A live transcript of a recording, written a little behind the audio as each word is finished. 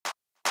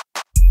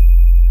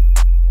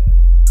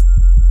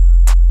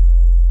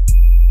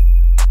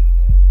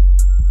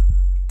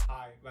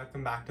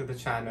welcome back to the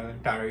channel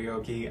Tarot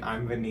Yogi.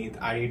 I'm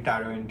Vinit. I read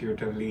tarot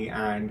intuitively,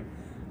 and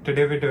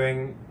today we're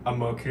doing a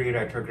Mercury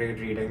retrograde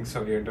reading.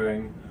 So we're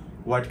doing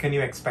what can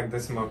you expect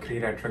this Mercury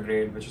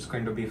retrograde, which is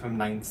going to be from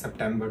 9th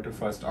September to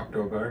 1st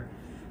October.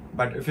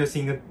 But if you're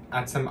seeing it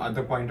at some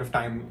other point of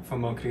time for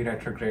Mercury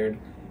retrograde,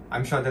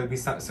 I'm sure there'll be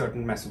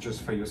certain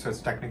messages for you. So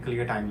it's technically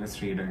a timeless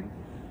reading.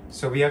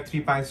 So we have 3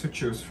 piles to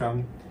choose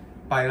from.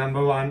 Pile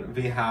number 1,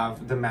 we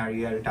have the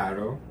Mercury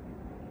Tarot.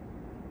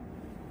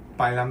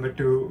 Pile number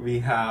 2, we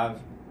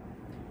have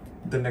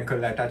the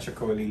Nicoletta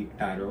Ciccoli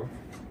Tarot.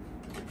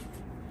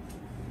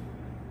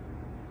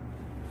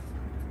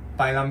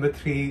 Pile number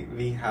 3,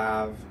 we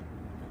have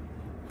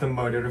the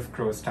Murder of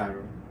Crows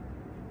Tarot.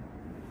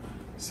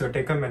 So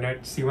take a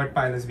minute, see what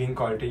pile is being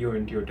called to you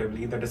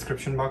intuitively. The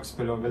description box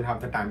below will have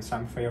the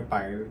timestamp for your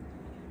pile.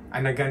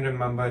 And again,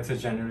 remember, it's a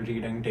general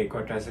reading. Take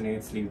what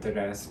resonates, leave the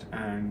rest.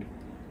 And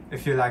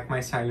if you like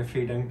my style of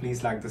reading,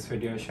 please like this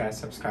video, share,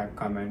 subscribe,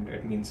 comment.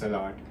 It means a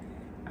lot.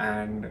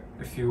 And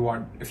if you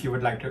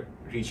would like to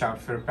reach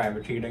out for a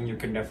private reading, you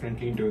can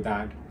definitely do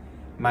that.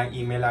 My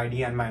email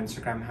ID and my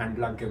Instagram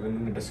handle are given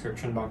in the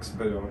description box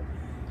below.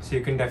 So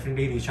you can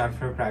definitely reach out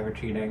for a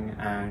private reading,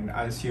 and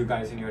I'll see you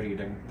guys in your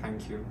reading.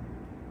 Thank you.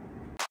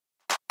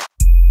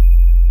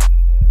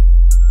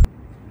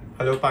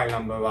 Hello pile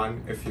number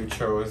 1, if you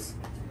chose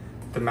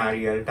the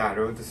Mercury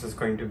Tarot, this is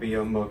going to be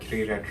a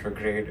Mercury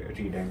retrograde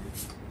reading.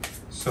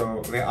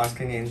 So we're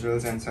asking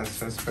angels,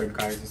 ancestors, spirit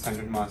guides,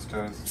 ascended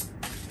masters,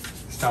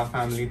 star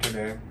family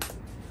today,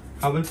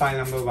 how will pile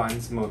number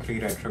 1's Mercury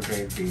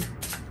retrograde be?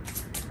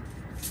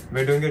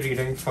 We're doing a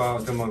reading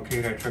for the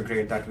Mercury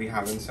retrograde that we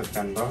have in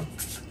September.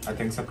 I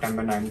think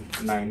September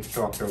 9th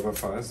to October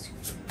 1st.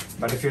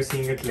 But if you're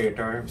seeing it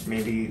later,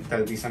 maybe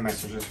there'll be some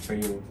messages for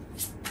you.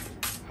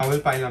 How will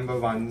pile number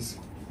 1's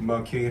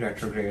Mercury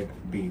retrograde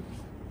be?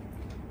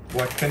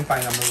 What can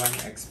pile number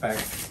 1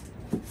 expect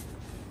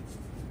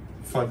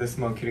for this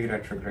Mercury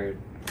retrograde?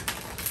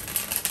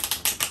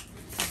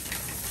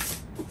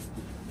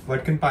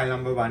 What can pile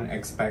number 1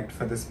 expect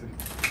for this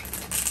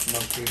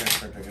Mercury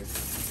retrograde?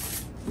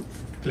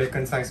 Clear,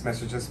 concise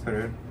messages,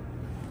 Spirit.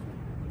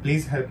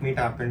 Please help me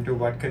tap into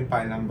what can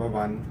pile number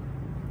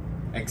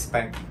 1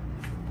 expect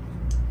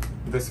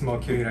this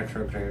Mercury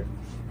retrograde.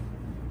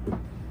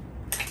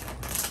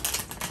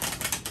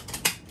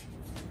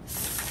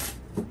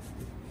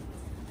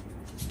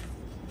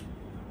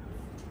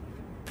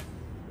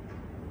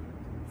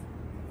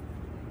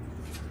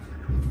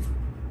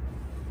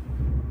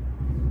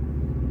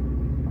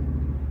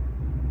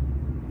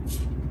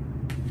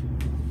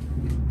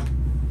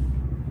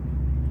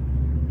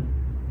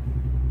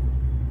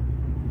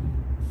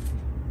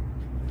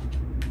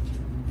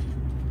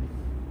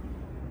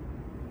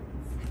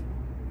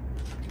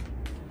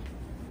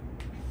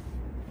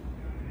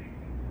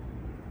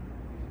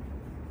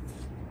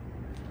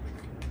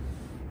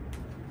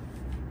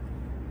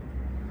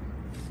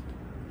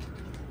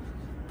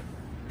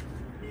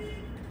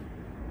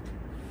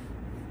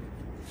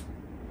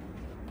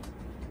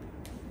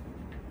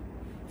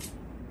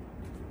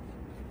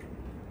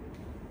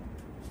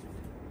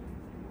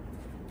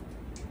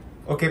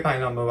 Okay, pile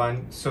number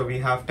 1. So we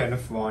have 10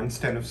 of Wands,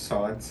 10 of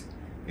Swords,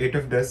 8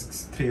 of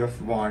Discs, 3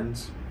 of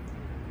Wands,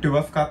 2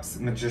 of Cups,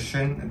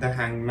 Magician, the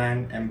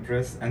Hangman,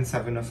 Empress, and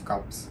 7 of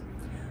Cups.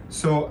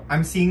 So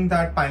I'm seeing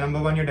that pile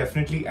number 1, you're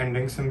definitely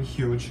ending some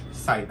huge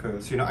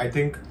cycles. You know, I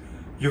think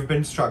you've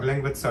been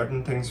struggling with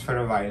certain things for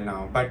a while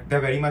now, but they're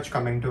very much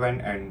coming to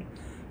an end.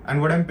 And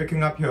what I'm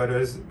picking up here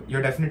is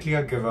you're definitely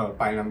a giver,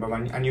 pile number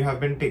 1, and you have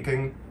been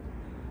taking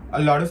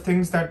a lot of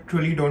things that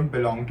truly don't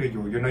belong to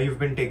you. You know, you've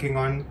been taking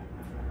on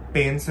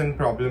pains and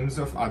problems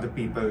of other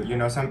people, you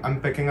know, so I'm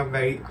picking up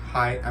very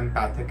high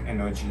empathic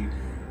energy.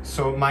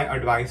 So my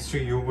advice to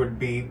you would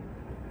be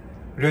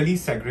really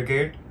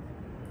segregate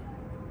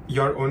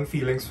your own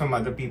feelings from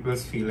other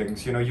people's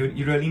feelings. You know,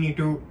 you really need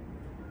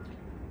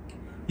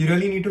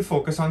to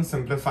focus on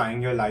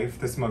simplifying your life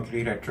this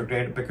Mercury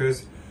retrograde,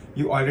 because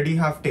you already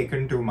have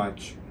taken too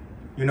much,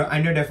 you know,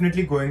 and you're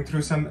definitely going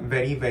through some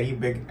very, very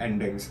big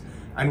endings.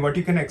 And what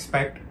you can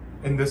expect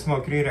in this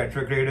Mercury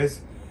retrograde is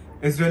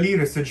really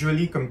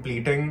residually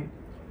completing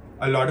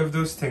a lot of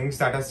those things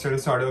that are still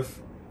sort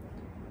of,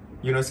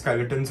 you know,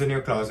 skeletons in your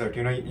closet.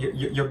 You know,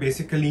 you're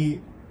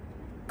basically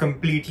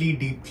completely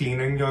deep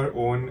cleaning your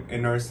own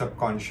inner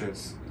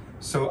subconscious.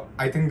 So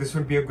I think this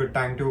would be a good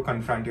time to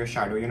confront your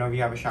shadow. You know, we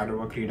have a shadow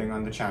work reading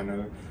on the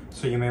channel,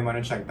 so you may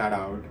want to check that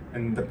out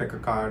in the Pick a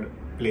Card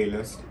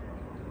playlist.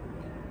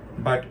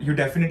 But you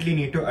definitely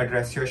need to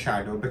address your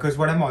shadow, because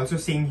what I'm also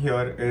seeing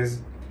here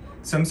is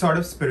some sort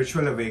of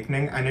spiritual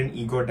awakening and an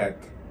ego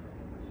death.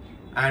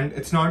 And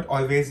it's not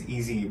always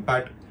easy,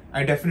 but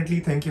I definitely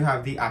think you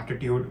have the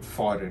aptitude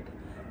for it.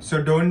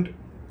 So don't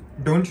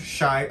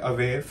shy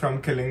away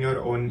from killing your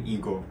own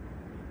ego.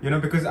 You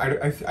know, because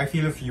I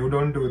feel if you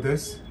don't do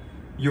this,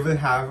 you will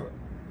have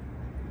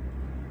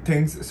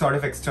things sort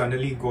of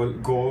externally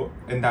go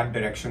in that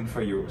direction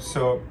for you.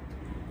 So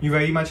you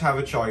very much have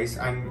a choice,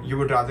 and you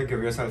would rather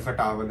give yourself a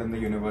tower than the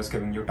universe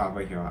giving you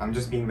tower here. I'm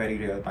just being very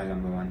real, pile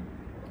number 1.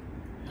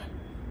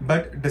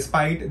 But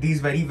despite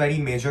these very, very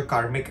major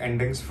karmic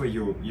endings for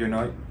you, you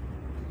know,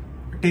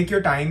 take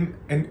your time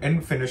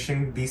in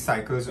finishing these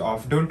cycles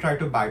off. Don't try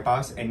to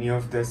bypass any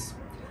of this,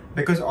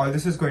 because all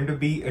this is going to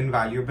be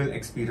invaluable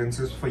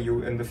experiences for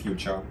you in the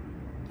future.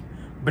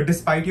 But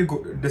despite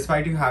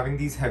you having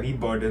these heavy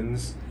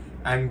burdens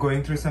and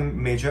going through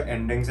some major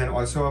endings and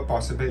also a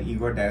possible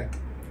ego death,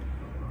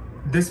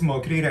 this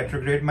Mercury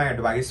retrograde, my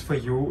advice for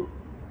you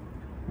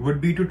would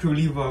be to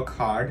truly work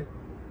hard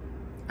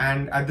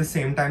and at the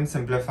same time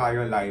simplify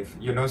your life,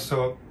 you know.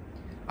 So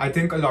I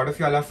think a lot of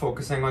y'all are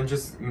focusing on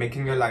just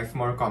making your life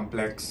more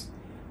complex,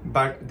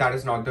 but that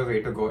is not the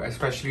way to go,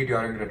 especially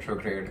during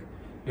retrograde.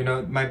 You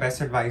know, my best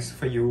advice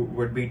for you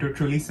would be to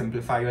truly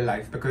simplify your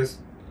life, because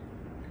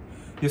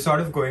you're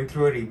sort of going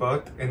through a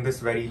rebirth in this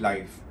very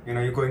life. You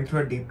know, you're going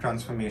through a deep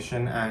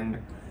transformation,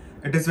 and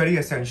it is very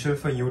essential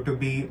for you to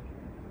be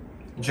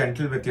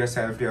gentle with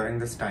yourself during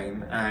this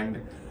time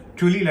and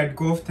truly let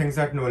go of things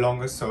that no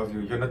longer serve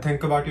you. You know,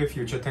 think about your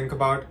future. Think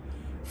about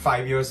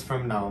 5 years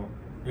from now.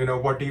 You know,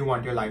 what do you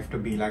want your life to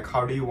be like?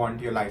 How do you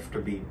want your life to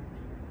be?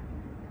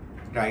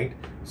 Right?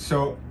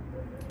 So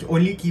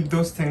only keep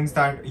those things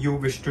that you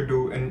wish to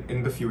do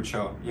in the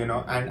future, you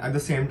know, and at the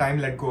same time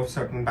let go of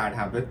certain bad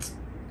habits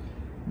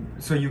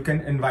so you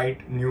can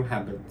invite new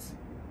habits.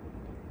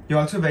 You're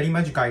also very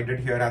much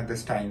guided here at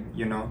this time,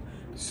 you know.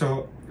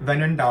 So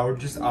when in doubt,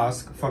 just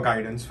ask for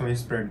guidance from your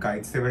spirit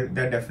guides. They're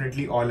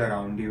definitely all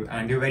around you,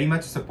 and you're very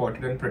much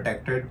supported and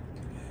protected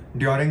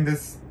during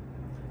this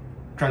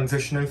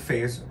transitional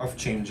phase of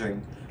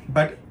changing.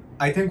 But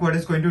I think what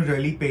is going to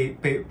really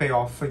pay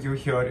off for you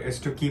here is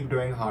to keep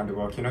doing hard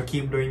work, you know,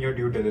 keep doing your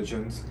due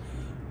diligence,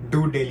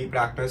 do daily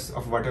practice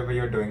of whatever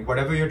you're doing,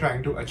 whatever you're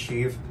trying to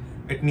achieve.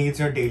 It needs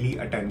your daily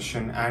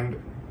attention,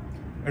 and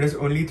it is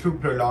only through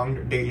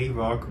prolonged daily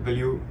work will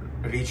you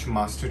reach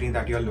mastery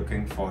that you're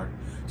looking for.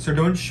 So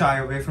don't shy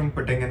away from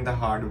putting in the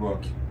hard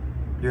work,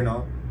 you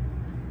know.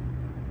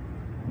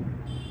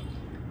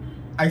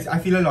 I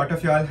feel a lot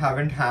of y'all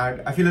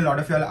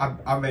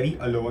are very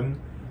alone,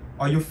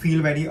 or you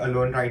feel very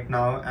alone right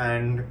now,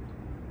 and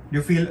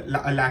you feel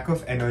a lack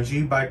of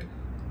energy. But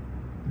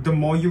the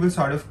more you will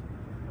sort of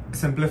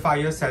simplify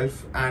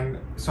yourself and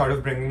sort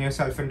of bringing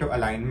yourself into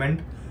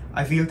alignment,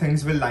 I feel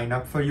things will line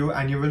up for you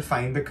and you will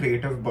find the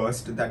creative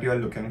burst that you're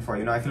looking for.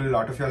 You know, I feel a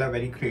lot of y'all are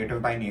very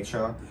creative by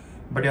nature,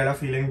 but y'all are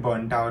feeling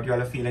burnt out,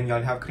 y'all are feeling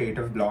y'all have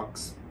creative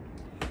blocks.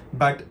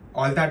 But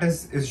all that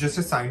is just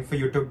a sign for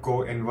you to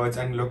go inwards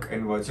and look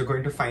inwards. You're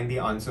going to find the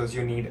answers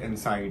you need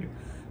inside.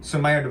 So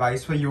my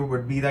advice for you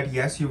would be that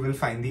yes, you will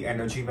find the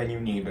energy when you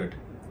need it,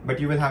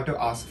 but you will have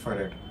to ask for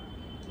it.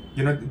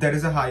 You know, there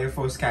is a higher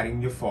force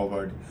carrying you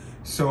forward.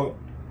 So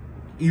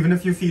even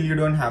if you feel you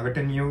don't have it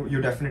in you, you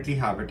definitely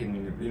have it in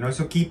you, you know.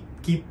 So keep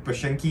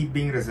pushing, keep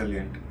being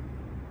resilient.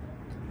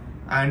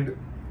 And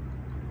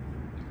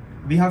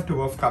we have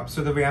Two of Cups.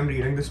 So the way I'm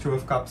reading this Two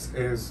of Cups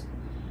is,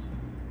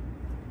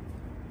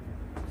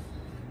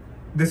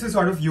 this is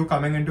sort of you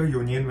coming into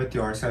union with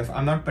yourself.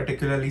 I'm not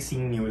particularly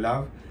seeing new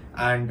love,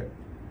 and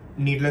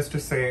needless to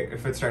say,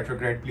 if it's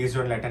retrograde, please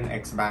don't let an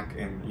ex back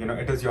in. You know,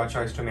 it is your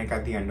choice to make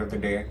at the end of the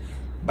day.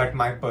 But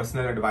my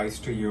personal advice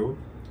to you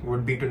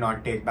would be to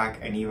not take back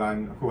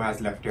anyone who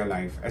has left your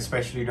life,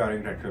 especially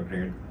during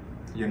retrograde.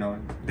 You know,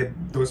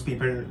 those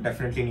people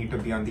definitely need to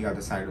be on the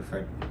other side of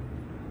it.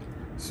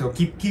 So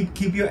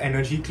keep your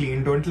energy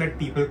clean. Don't let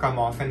people come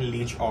off and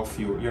leech off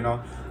you. You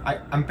know,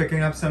 I'm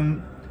picking up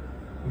some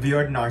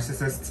weird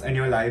narcissists in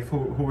your life who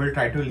will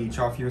try to leech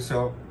off you.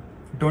 So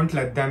don't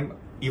let them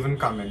even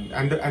come in.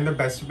 And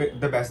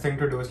the best thing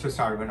to do is to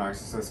starve a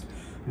narcissist.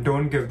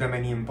 Don't give them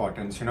any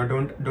importance. You know,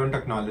 don't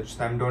acknowledge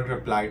them. Don't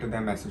reply to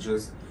their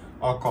messages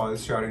or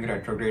calls during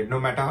retrograde, no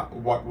matter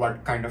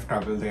what kind of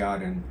trouble they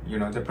are in. You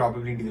know, they're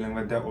probably dealing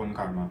with their own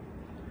karma.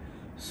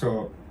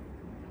 So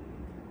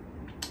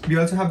we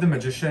also have the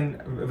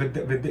Magician with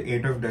the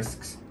 8 of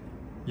Discs.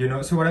 You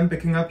know, so what I'm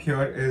picking up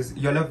here is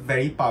you're a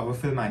very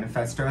powerful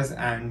manifestors,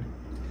 and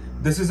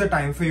this is a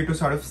time for you to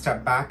sort of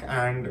step back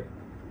and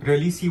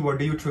really see what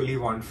do you truly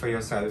want for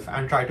yourself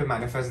and try to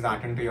manifest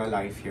that into your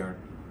life here.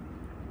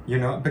 You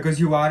know, because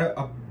you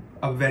are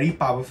a very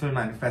powerful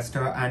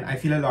manifestor, and I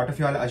feel a lot of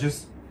y'all are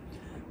just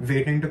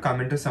waiting to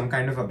come into some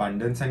kind of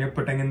abundance, and you're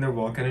putting in the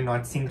work and you're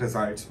not seeing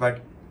results.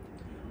 But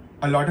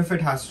a lot of it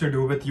has to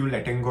do with you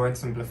letting go and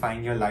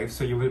simplifying your life,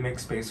 so you will make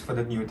space for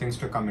the new things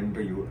to come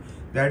into you.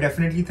 There are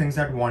definitely things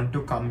that want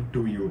to come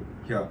to you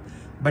here,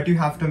 but you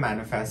have to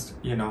manifest,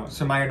 you know.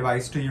 So my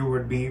advice to you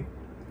would be,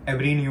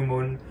 every new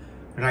moon,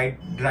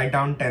 write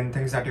down 10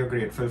 things that you're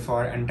grateful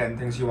for and 10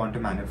 things you want to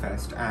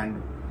manifest,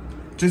 and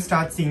just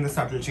start seeing the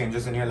subtle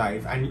changes in your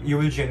life, and you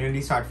will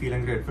genuinely start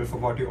feeling grateful for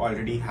what you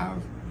already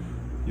have,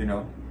 you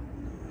know.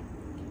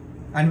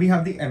 And we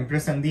have the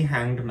Empress and the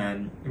Hanged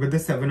Man with the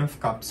 7 of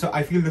Cups. So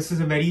I feel this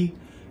is a very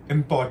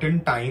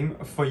important time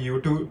for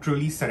you to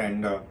truly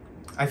surrender.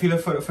 I feel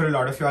for a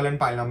lot of y'all in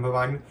pile number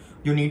 1,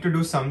 you need to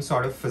do some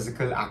sort of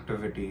physical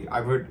activity. I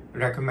would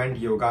recommend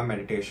yoga,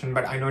 meditation,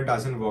 but I know it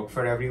doesn't work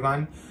for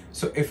everyone.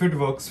 So if it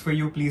works for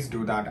you, please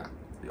do that.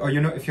 Or, you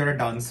know, if you're a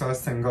dancer,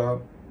 singer,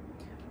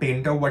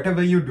 painter,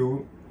 whatever you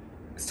do,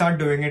 start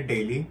doing it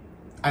daily,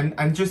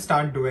 and just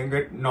start doing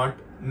it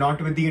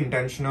not with the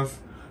intention of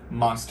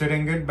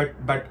mastering it,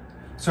 but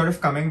sort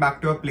of coming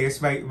back to a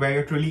place where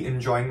you're truly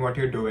enjoying what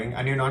you're doing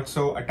and you're not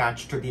so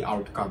attached to the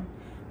outcome.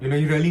 You know,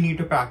 you really need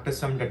to practice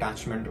some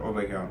detachment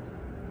over here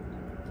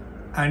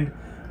and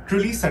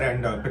truly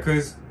surrender,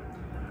 because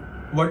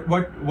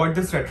what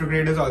this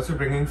retrograde is also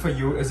bringing for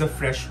you is a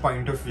fresh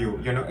point of view,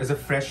 you know, is a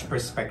fresh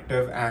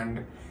perspective,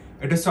 and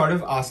it is sort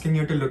of asking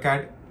you to look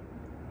at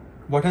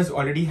what has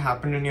already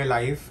happened in your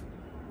life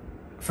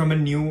from a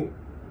new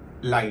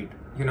light,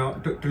 you know,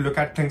 to look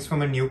at things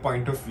from a new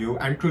point of view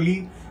and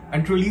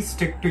truly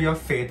stick to your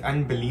faith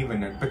and believe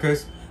in it.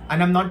 Because,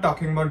 and I'm not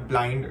talking about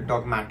blind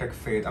dogmatic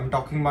faith, I'm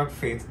talking about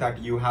faith that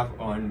you have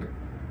earned,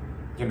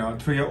 you know,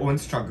 through your own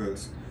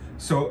struggles.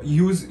 So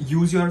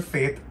use your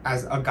faith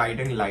as a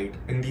guiding light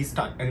in these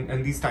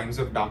times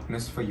of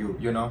darkness for you,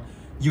 you know.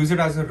 Use it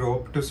as a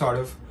rope to sort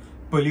of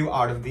pull you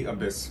out of the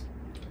abyss,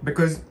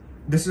 because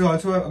this is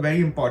also a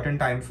very important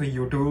time for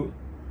you to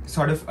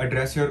sort of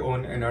address your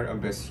own inner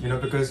abyss, you know,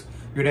 because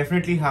you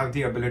definitely have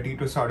the ability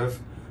to sort of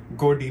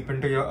go deep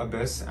into your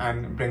abyss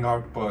and bring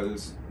out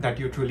pearls that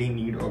you truly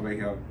need over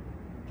here.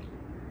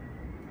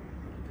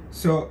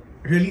 So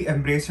really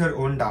embrace your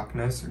own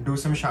darkness, do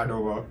some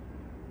shadow work,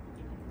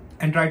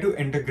 and try to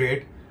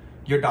integrate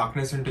your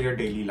darkness into your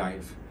daily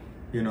life,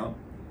 you know.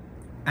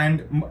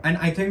 And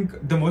I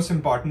think the most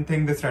important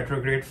thing this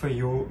retrograde for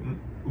you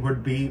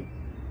would be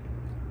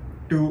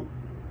to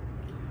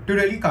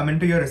really come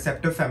into your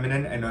receptive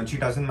feminine energy.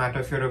 Doesn't matter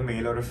if you're a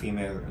male or a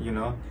female, you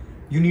know.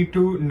 You need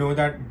to know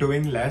that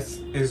doing less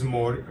is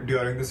more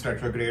during this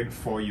retrograde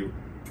for you.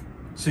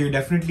 So you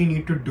definitely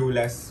need to do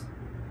less,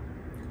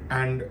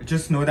 and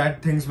just know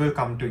that things will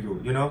come to you,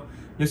 you know.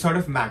 You're sort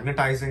of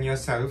magnetizing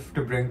yourself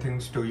to bring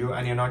things to you,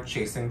 and you're not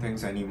chasing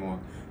things anymore.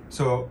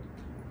 So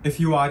if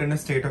you are in a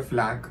state of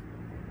lack,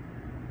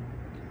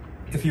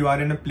 if you are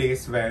in a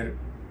place where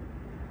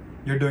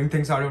you're doing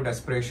things out of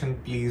desperation,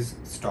 please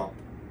stop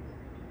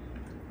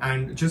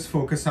and just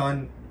focus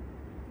on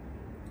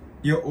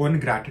your own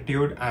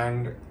gratitude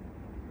and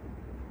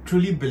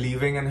truly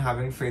believing and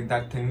having faith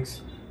that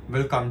things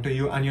will come to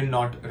you and you're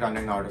not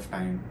running out of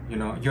time. You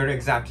know, you're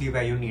exactly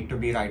where you need to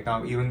be right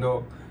now, even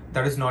though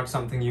that is not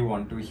something you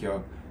want to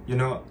hear. You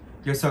know,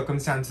 your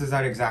circumstances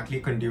are exactly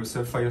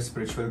conducive for your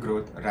spiritual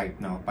growth right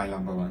now, pile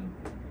number 1.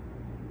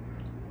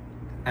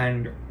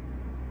 And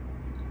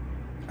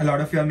a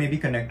lot of you are maybe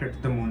connected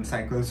to the moon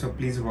cycle, so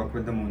please work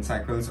with the moon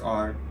cycles,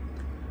 or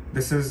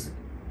this is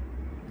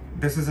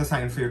a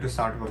sign for you to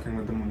start working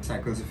with the moon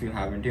cycles if you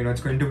haven't. You know,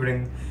 it's going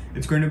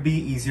to be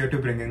easier to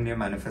bring in your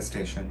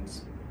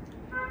manifestations.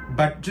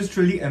 But just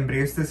really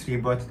embrace this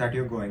rebirth that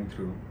you're going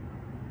through.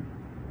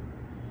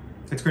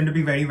 It's going to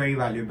be very, very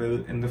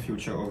valuable in the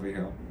future over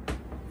here.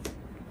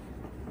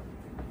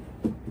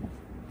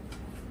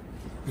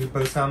 We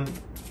pull some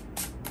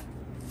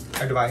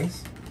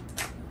advice.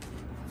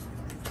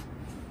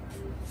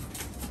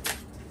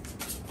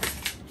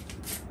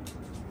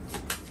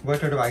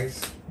 What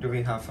advice do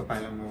we have for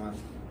pile number 1?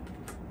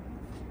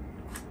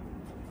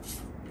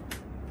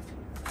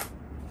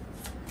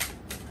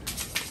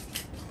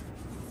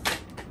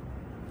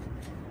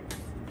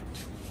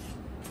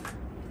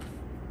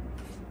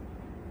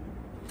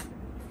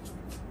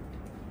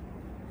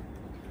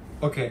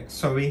 Okay,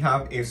 so we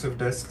have Ace of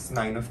Discs,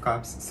 9 of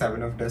Cups,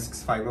 7 of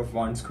Discs, 5 of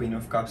Wands, Queen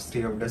of Cups,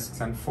 3 of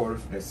Discs, and 4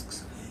 of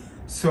Discs.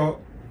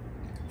 So,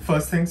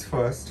 first things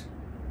first,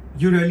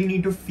 you really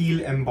need to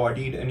feel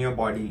embodied in your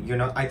body. You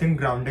know, I think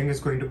grounding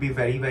is going to be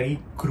very,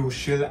 very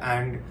crucial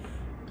and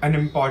an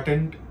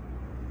important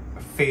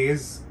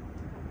phase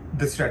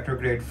this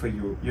retrograde for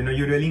you. You know,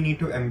 you really need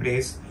to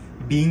embrace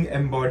being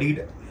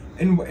embodied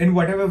in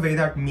whatever way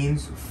that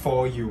means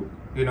for you.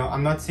 You know,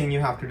 I'm not saying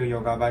you have to do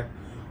yoga, but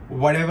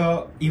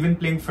whatever, even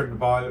playing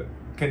football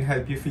can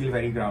help you feel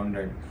very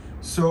grounded.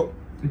 So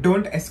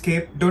don't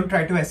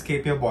try to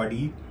escape your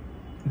body.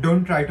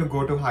 Don't try to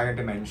go to higher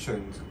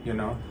dimensions, you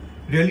know.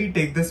 Really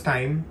take this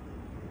time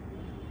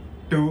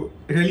to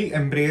really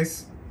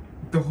embrace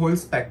the whole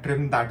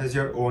spectrum that is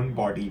your own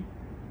body.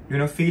 You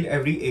know, feel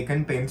every ache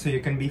and pain so you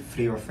can be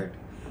free of it.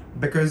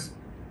 Because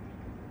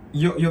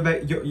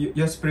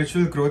your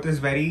spiritual growth is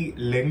very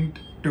linked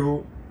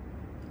to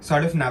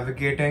sort of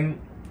navigating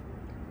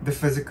the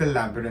physical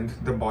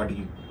labyrinth, the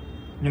body.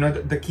 You know,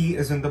 the key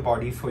is in the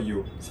body for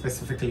you,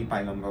 specifically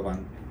pile number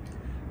 1.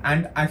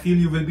 And I feel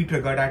you will be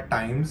triggered at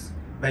times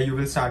where you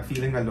will start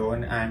feeling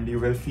alone and you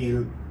will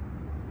feel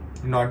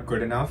not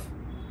good enough.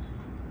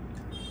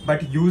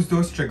 But use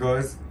those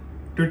triggers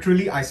to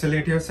truly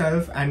isolate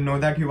yourself and know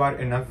that you are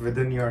enough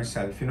within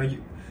yourself. You know,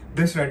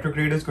 this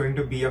retrograde is going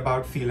to be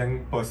about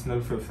feeling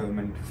personal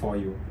fulfillment for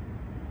you.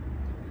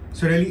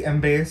 So really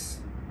embrace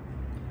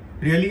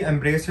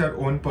your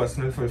own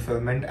personal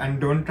fulfillment and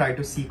don't try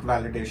to seek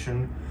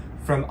validation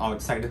from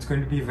outside. It's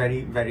going to be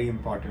very, very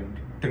important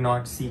to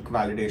not seek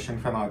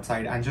validation from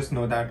outside and just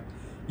know that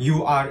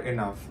you are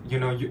enough. You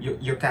know,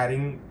 you're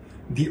carrying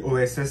the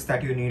oasis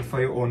that you need for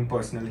your own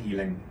personal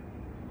healing.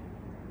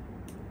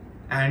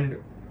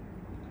 And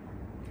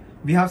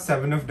We have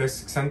 7 of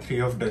discs and 3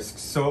 of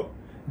discs. So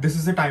this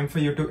is a time for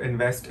you to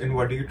invest in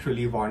what do you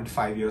truly want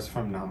 5 years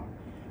from now.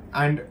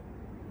 And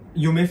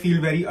you may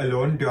feel very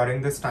alone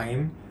during this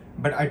time,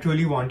 but I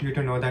truly want you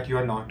to know that you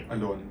are not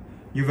alone.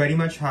 You very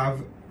much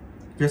have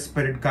your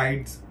spirit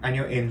guides and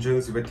your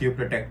angels with you,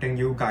 protecting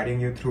you, guiding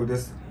you through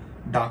this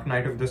dark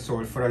night of the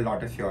soul for a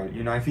lot of y'all.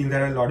 I feel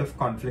there are a lot of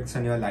conflicts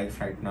in your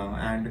life right now,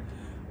 and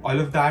all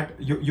of that,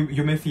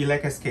 you may feel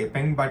like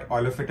escaping, but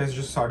all of it is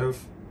just all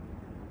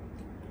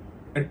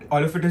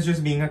of it is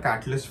just being a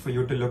catalyst for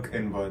you to look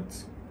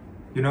inwards.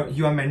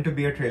 You are meant to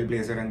be a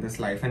trailblazer in this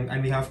life,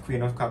 and we have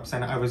Queen of Cups,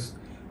 and I was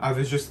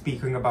just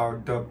speaking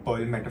about the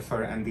pearl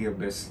metaphor and the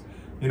abyss.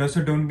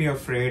 So don't be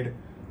afraid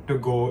to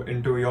go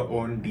into your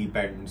own deep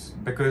ends,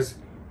 because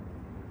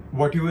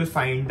what you will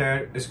find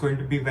there is going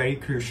to be very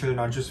crucial,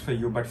 not just for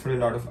you, but for a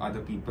lot of other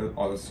people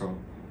also.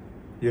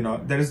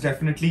 There is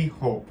definitely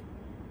hope.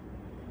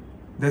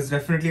 There's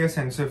definitely a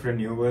sense of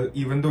renewal,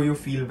 even though you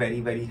feel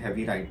very, very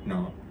heavy right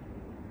now.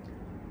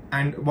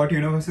 And what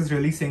universe is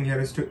really saying here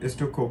is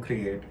to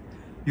co-create.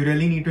 You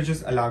really need to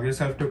just allow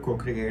yourself to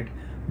co-create,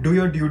 do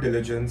your due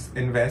diligence,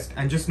 invest,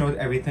 and just know that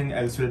everything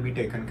else will be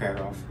taken care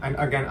of. And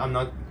again,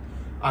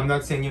 I'm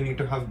not saying you need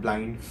to have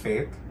blind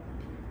faith,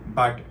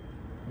 but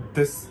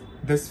this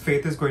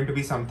faith is going to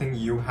be something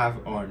you have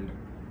earned.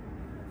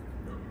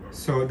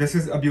 So this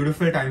is a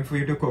beautiful time for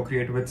you to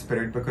co-create with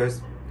Spirit,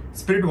 because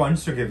Spirit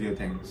wants to give you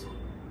things.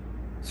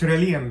 So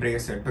really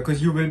embrace it,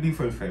 because you will be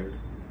fulfilled,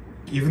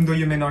 even though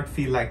you may not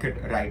feel like it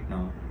right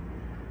now.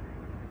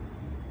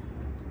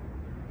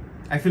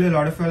 I feel a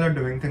lot of y'all are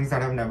doing things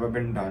that have never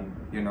been done,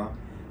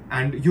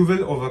 and you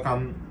will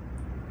overcome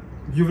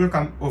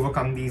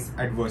these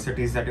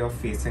adversities that you're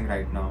facing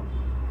right now.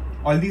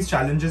 All these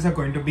challenges are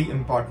going to be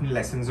important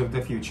lessons of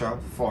the future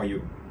for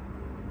you.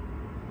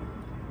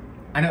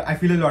 And I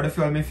feel a lot of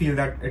y'all may feel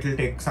that it'll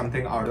take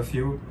something out of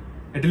you.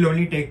 It'll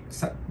only take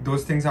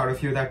those things out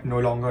of you that no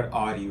longer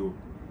are you,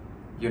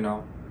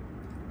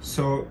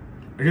 So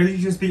really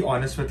just be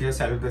honest with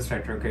yourself this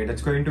retrograde.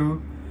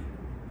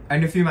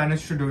 And if you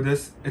manage to do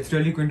this, it's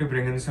really going to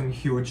bring in some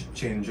huge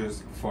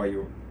changes for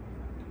you.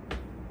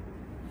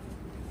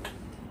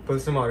 Pull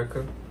some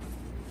oracle.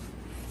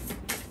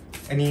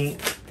 Any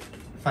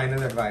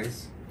final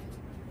advice?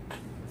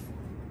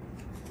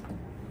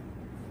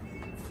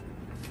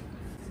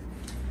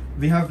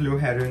 We have blue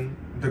heron,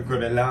 the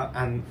gorilla,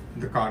 and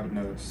the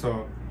cardinal.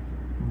 So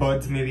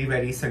birds may be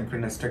very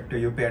synchronistic to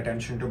you. Pay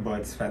attention to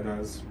birds'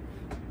 feathers.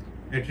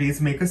 It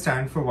reads, make a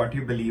stand for what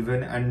you believe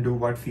in and do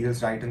what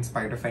feels right in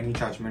spite of any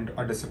judgment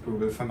or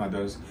disapproval from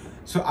others.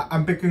 So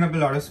I'm picking up a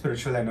lot of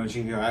spiritual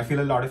energy here. I feel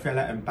a lot of y'all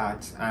are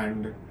empaths,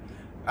 and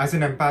as an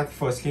empath,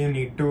 firstly, you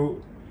need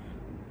to,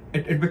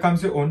 it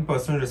becomes your own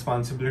personal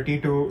responsibility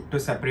to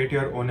separate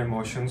your own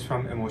emotions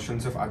from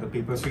emotions of other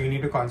people. So you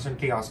need to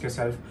constantly ask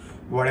yourself,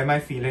 what am I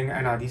feeling,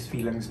 and are these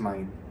feelings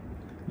mine?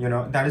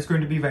 That is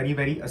going to be very,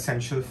 very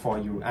essential for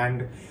you.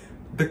 And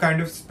the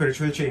kind of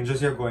spiritual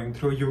changes you're going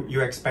through,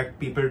 you expect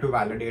people to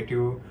validate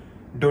you.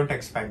 Don't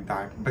expect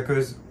that,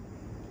 because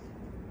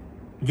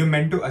you're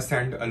meant to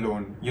ascend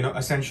alone.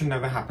 Ascension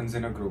never happens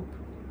in a group.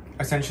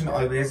 Ascension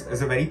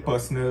is a very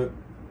personal,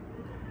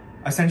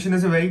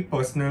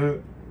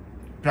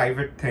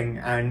 private thing,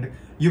 and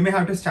you may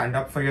have to stand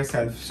up for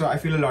yourself. So I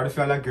feel a lot of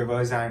y'all are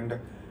givers, and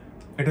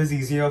it is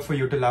easier for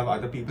you to love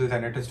other people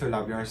than it is to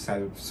love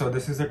yourself. So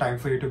this is the time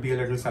for you to be a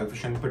little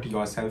selfish and put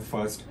yourself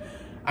first,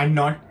 and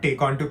not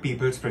take on to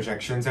people's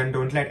projections, and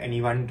don't let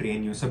anyone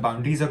drain you. So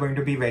boundaries are going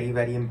to be very,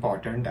 very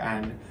important,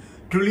 and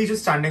truly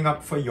just standing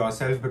up for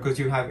yourself because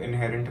you have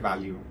inherent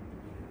value.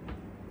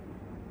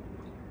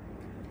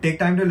 Take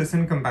time to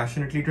listen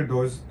compassionately to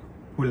those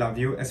who love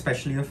you,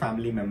 especially your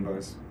family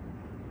members.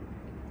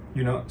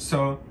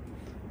 So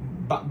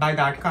by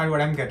that card,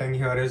 what I'm getting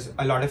here is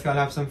a lot of y'all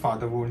have some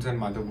father wounds and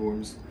mother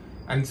wounds,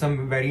 and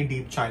some very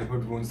deep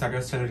childhood wounds that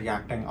you're still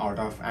reacting out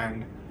of,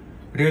 and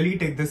really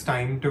take this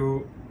time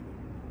to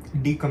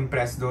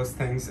decompress those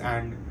things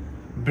and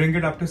bring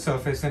it up to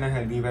surface in a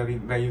healthy way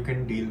where you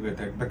can deal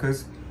with it.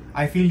 Because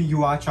I feel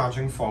you are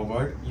charging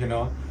forward.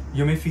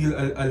 You may feel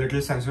a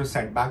little sense of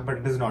setback, but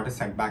it is not a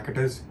setback.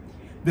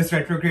 This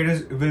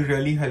retrograde will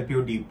really help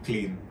you deep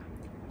clean.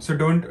 So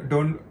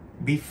don't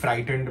be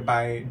frightened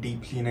by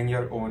deep cleaning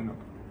your own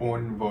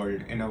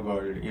world, inner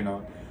world.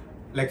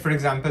 Like, for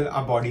example,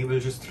 our body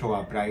will just throw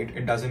up, right?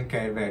 It doesn't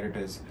care where it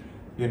is.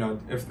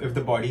 If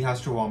the body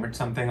has to vomit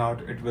something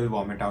out, it will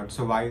vomit out.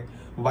 So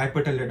why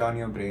put a lid on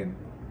your brain?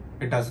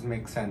 It doesn't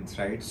make sense,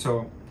 right?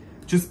 So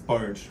just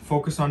purge.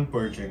 Focus on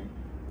purging.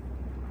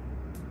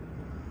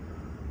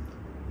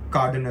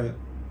 Cardinal.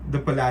 The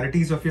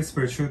polarities of your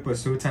spiritual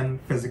pursuits and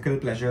physical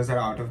pleasures are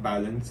out of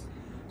balance.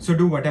 So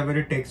do whatever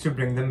it takes to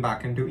bring them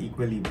back into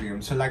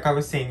equilibrium. So like I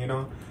was saying,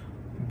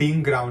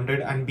 being grounded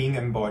and being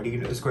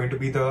embodied is going to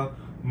be the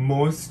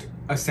most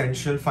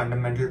essential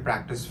fundamental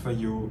practice for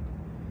you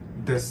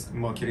this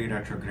Mercury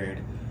retrograde.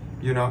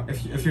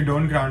 If you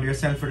don't ground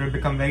yourself, it will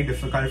become very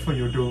difficult for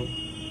you to,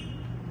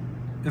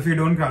 if you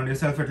don't ground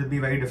yourself, it will be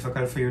very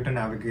difficult for you to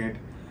navigate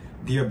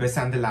the abyss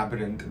and the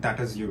labyrinth that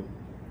is you.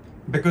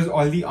 because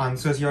all the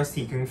answers you're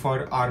seeking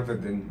for are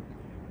within,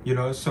 you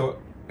know. So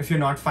if you're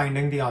not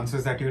finding the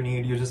answers that you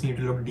need, you just need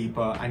to look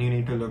deeper, and you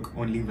need to look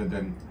only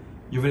within.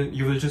 You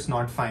will just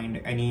not find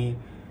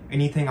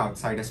anything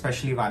outside,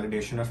 especially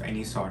validation of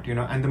any sort, you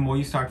know. And the more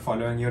you start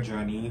following your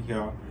journey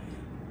here,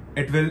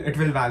 it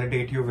will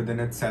validate you within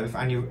itself,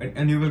 and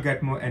you will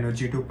get more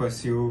energy to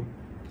pursue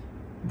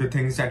the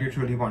things that you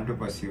truly want to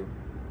pursue,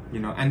 you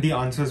know. And the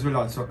answers will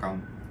also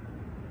come.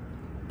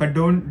 But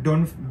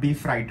don't be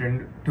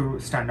frightened to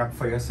stand up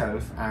for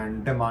yourself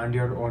and demand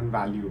your own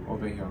value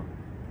over here,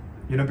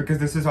 you know, because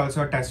this is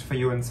also a test for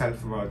you in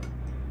self-worth.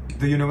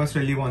 The universe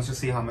really wants to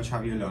see how much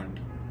have you learned.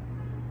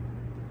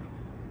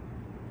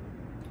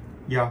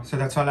 Yeah, so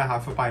that's all I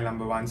have for pile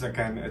number 1.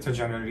 Again, it's a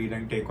general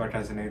reading. Take what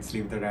resonates,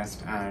 leave the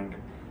rest. And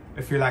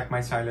if you like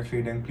my style of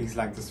reading, please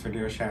like this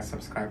video, share,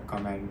 subscribe,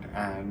 comment.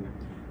 And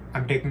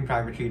I'm taking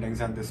private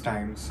readings at this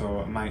time,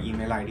 so my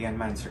email ID and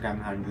my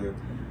Instagram handle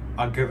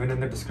are given in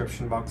the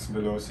description box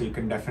below, so you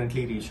can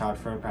definitely reach out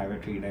for a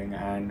private reading.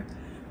 And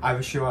I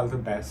wish you all the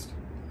best,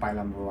 pile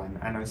number 1,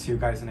 and I'll see you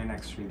guys in the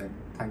next reading.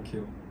 Thank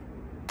you.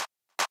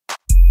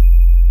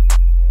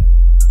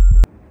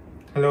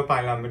 Hello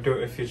pile number 2,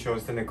 if you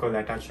chose the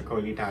Nicoletta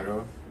Ciccoli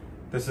Tarot.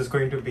 This is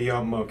going to be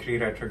your Mercury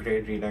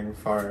Retrograde reading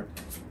for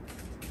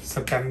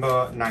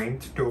September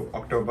 9th to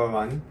October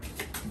 1.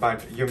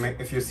 But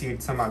if you see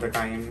it some other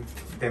time,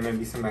 there may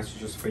be some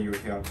messages for you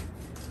here.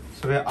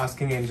 So we're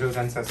asking angels,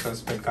 ancestors,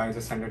 spirit guides,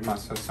 ascended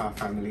masters, star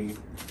family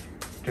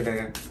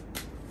today,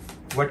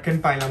 what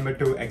can pile number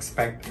 2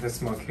 expect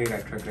this Mercury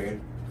retrograde?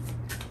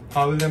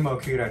 How will the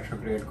Mercury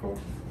retrograde go?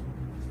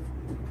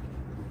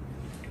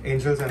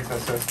 Angels,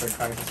 ancestors, spirit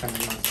guides,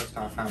 ascended masters,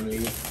 star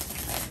family,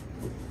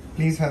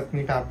 please help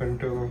me tap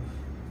into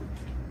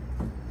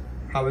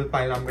how will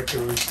pile number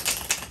 2's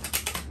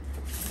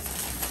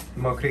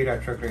Mercury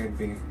retrograde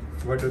be?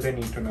 What do they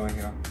need to know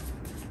here?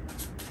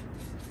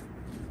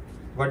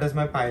 What does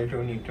my pile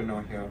 2 need to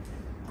know here?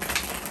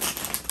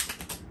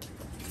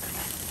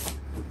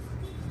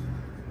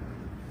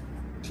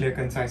 Clear,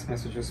 concise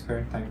messages,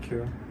 Spirit. Thank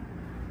you.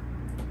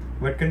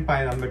 What can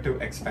pile number 2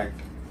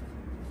 expect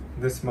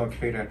this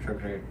Mercury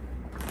retrograde?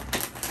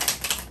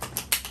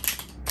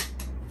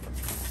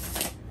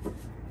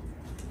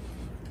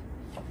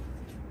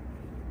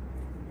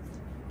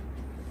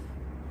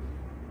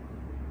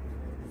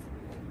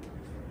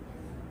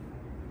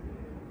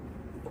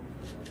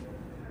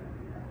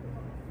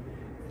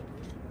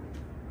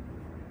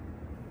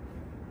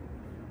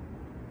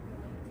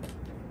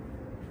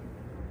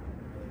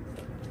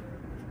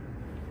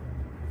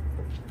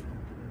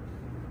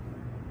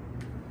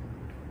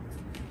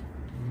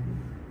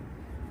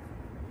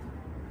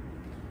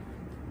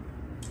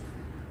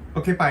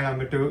 Okay, pile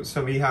number 2.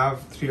 So we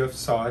have 3 of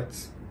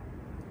Swords,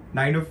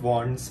 9 of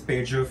Wands,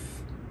 Page of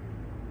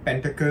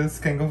Pentacles,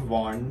 King of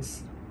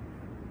Wands,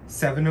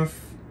 7 of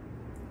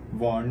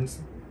Wands,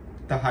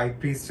 the High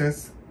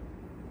Priestess,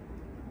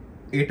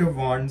 8 of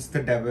Wands,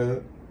 the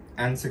Devil,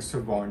 and 6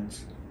 of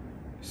Wands.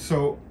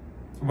 So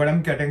what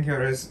I'm getting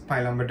here is,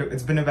 pile number 2,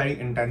 it's been a very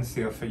intense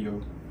year for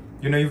you.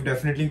 You know, you've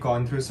definitely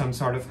gone through some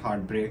sort of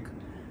heartbreak,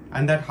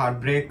 and that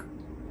heartbreak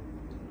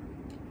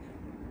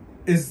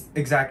is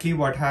exactly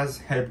what has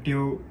helped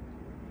you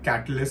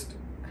is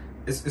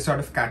sort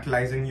of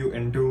catalyzing you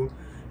into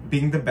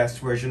being the best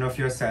version of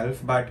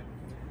yourself. But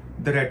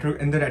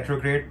in the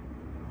retrograde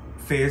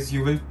phase,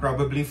 you will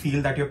probably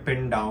feel that you're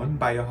pinned down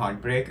by your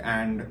heartbreak,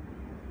 and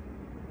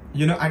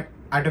you know,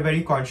 at a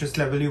very conscious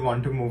level you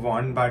want to move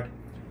on, but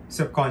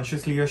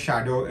subconsciously your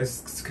shadow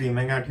is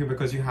screaming at you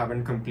because you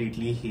haven't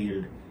completely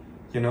healed.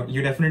 You know,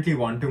 you definitely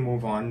want to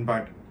move on,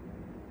 but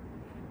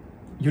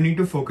you need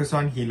to focus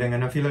on healing.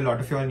 And I feel a lot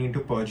of y'all need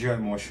to purge your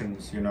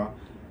emotions, you know.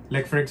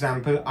 Like, for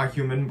example, our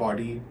human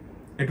body,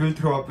 it will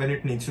throw up when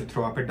it needs to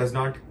throw up. It does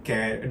not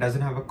care. It doesn't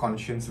have a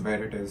conscience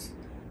where it is.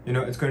 You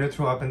know, it's going to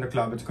throw up in the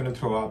club. It's going to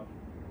throw up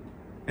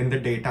in the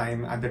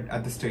daytime,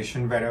 at the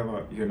station,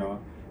 wherever, you know.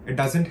 It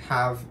doesn't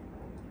have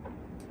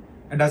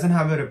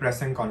a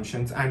repressing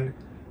conscience. And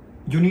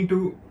you need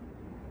to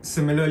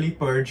similarly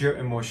purge your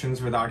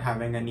emotions without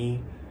having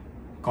any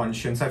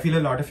conscience. I feel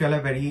a lot of y'all are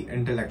very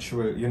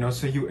intellectual, you know,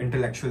 so you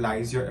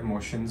intellectualize your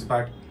emotions,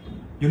 but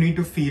you need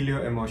to feel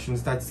your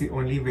emotions. That's the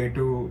only way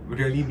to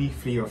really be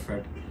free of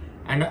it.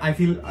 And I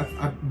feel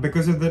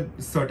because of the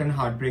certain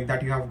heartbreak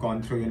that you have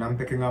gone through, you know, I'm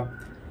picking up,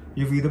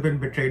 you've either been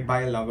betrayed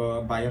by a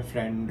lover, by a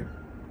friend,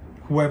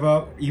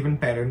 whoever, even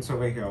parents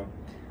over here.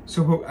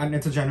 So, and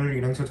it's a general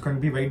reading, so it's going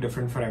to be very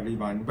different for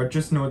everyone. But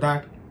just know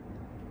that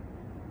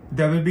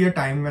there will be a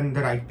time when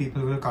the right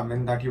people will come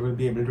in that you will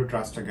be able to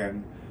trust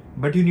again.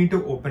 But you need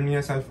to open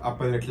yourself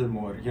up a little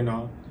more, you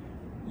know.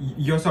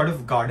 You're sort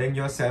of guarding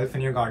yourself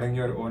and you're guarding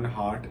your own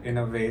heart in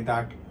a way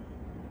that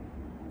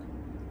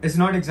is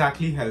not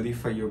exactly healthy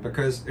for you,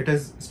 because it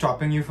is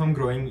stopping you from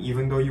growing,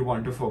 even though you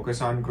want to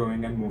focus on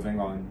growing and moving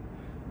on.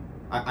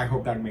 I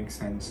hope that makes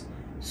sense.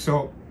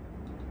 So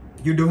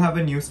you do have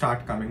a new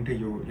start coming to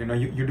you, you know,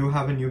 you do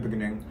have a new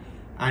beginning,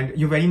 and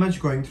you're very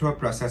much going through a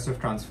process of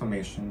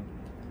transformation.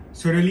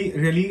 So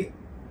really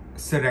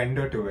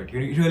surrender to it.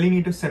 You really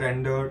need to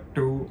surrender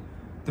to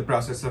the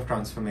process of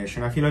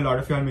transformation. I feel a lot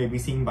of y'all may be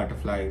seeing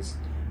butterflies.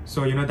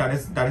 So, you know, that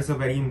is a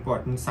very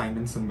important sign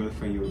and symbol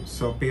for you.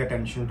 So pay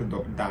attention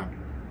to that,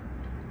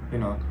 you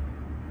know.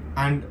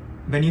 And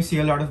when you see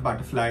a lot of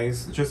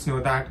butterflies, just know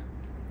that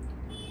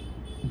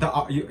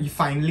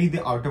finally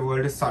the outer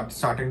world is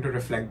starting to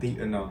reflect the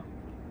inner.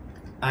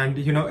 And,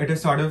 you know, it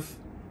is sort of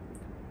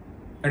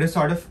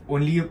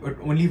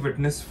only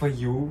witness for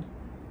you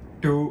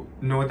to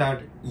know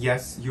that,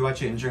 yes, you are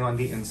changing on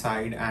the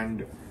inside,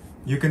 and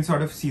you can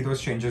sort of see those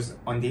changes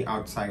on the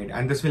outside.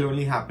 And this will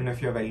only happen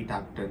if you're very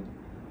tapped in.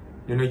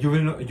 You know, you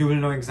will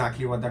know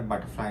exactly what that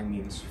butterfly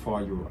means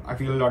for you. I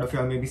feel a lot of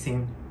y'all may be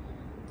seeing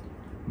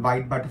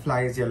white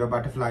butterflies, yellow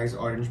butterflies,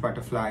 orange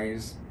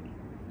butterflies,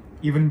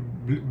 even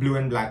blue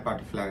and black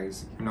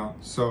butterflies, you know.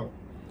 So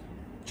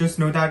just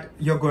know that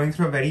you're going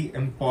through a very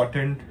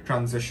important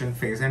transition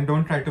phase, and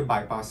don't try to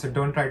bypass it.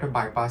 Don't try to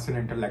bypass and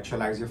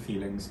intellectualize your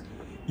feelings.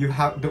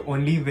 The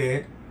only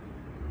way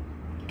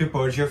to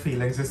purge your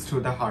feelings is through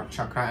the heart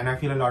chakra, and I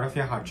feel a lot of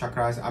your heart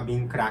chakras are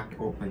being cracked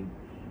open,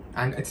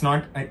 and it's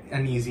not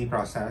an easy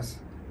process.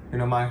 You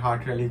know, my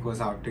heart really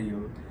goes out to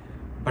you,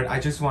 but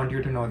I just want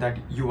you to know that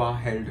you are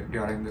held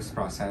during this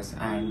process,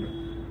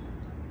 and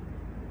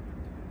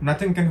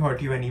nothing can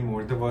hurt you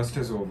anymore. The worst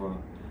is over.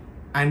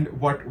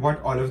 And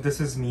what all of this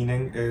is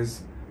meaning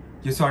is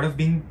you're sort of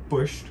being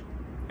pushed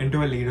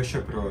into a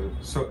leadership role.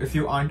 So if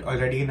you aren't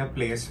already in a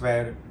place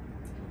where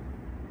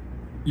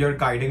you're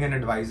guiding and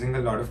advising a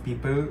lot of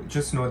people,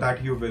 just know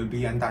that you will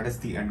be, and that is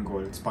the end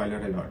goal. Spoiler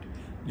alert.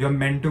 You're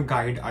meant to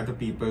guide other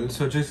people,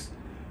 so just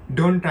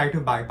don't try to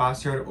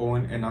bypass your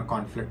own inner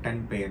conflict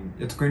and pain.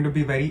 It's going to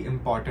be very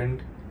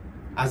important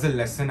as a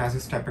lesson, as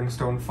a stepping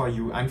stone for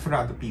you and for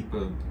other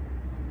people.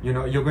 You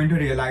know, you're going to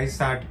realize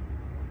that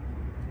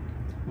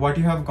what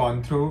you have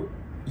gone through,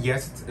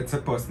 yes, it's a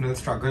personal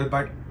struggle,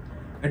 but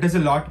it is a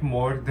lot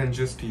more than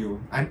just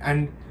you.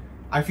 And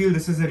I feel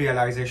this is a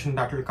realization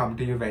that will come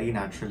to you very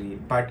naturally.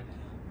 But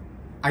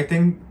I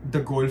think the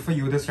goal for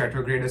you this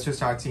retrograde is to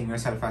start seeing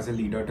yourself as a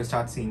leader, to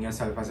start seeing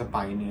yourself as a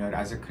pioneer,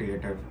 as a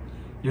creative.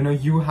 You know,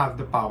 you have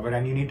the power,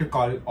 and you need to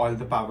call all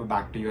the power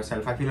back to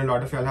yourself. I feel a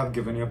lot of y'all have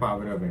given your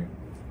power away.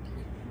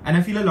 And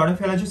I feel a lot of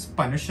y'all are just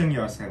punishing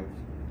yourself.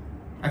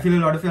 I feel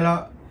a lot of y'all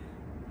are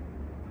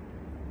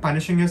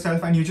punishing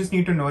yourself, and you just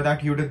need to know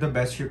that you did the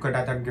best you could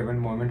at that given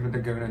moment with the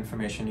given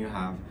information you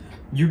have.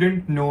 You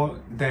didn't know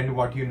then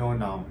what you know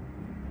now.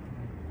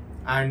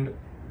 And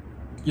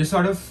you're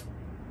sort of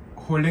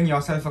holding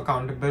yourself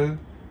accountable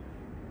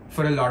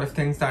for a lot of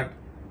things that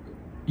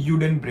you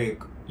didn't break,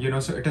 you know,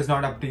 so it is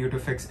not up to you to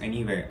fix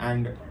anyway.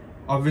 And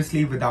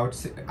obviously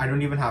I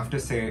don't even have to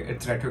say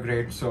it's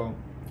retrograde, so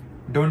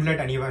don't let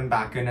anyone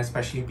back in,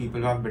 especially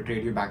people who have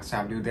betrayed you,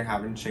 backstabbed you. They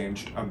haven't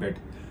changed a bit.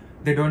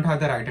 They don't have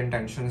the right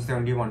intentions, they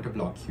only want to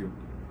block you.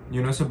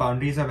 You know, so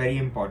boundaries are very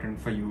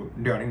important for you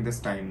during this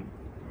time.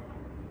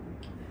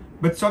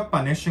 But stop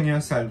punishing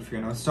yourself,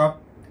 you know,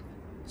 stop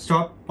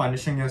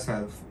punishing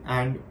yourself.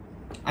 And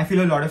I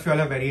feel a lot of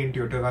y'all are very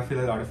intuitive. I feel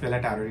a lot of y'all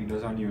are tarot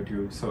readers on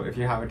YouTube. So if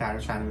you have a tarot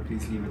channel,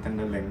 please leave it in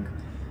the link.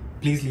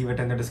 Please leave it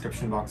in the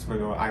description box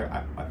below.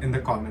 In the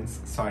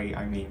comments, sorry,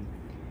 I mean.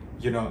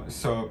 You know,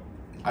 so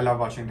I love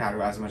watching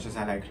tarot as much as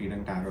I like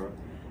reading tarot.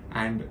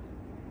 And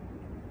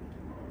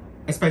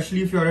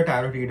especially if you're a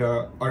tarot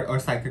reader or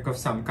psychic of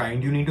some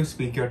kind, you need to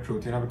speak your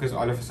truth, you know, because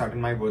all of a sudden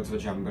my words were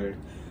jumbled.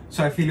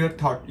 So I feel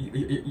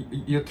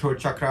your throat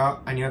chakra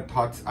and your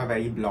thoughts are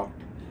very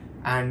blocked.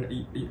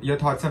 And your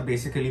thoughts are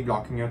basically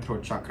blocking your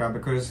throat chakra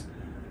because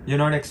you're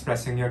not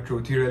expressing your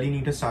truth. You really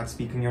need to start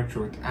speaking your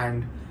truth.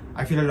 And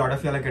I feel a lot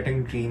of y'all are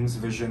getting dreams,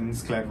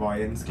 visions,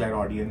 clairvoyance,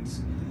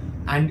 clairaudience,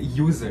 and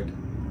use it.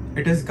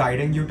 It is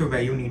guiding you to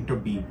where you need to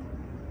be.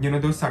 You know,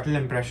 those subtle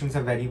impressions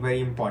are very, very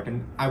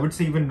important. I would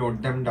say even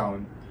note them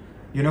down,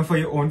 you know, for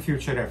your own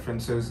future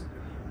references,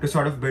 to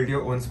sort of build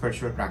your own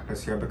spiritual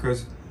practice here.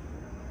 Because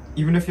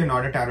even if you're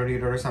not a tarot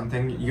reader or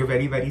something, you're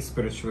very, very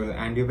spiritual,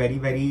 and you're very,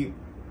 very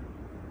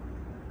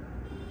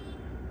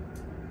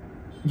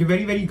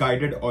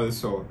guided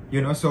also,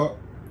 you know. So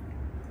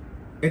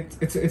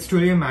it's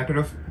truly a matter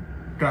of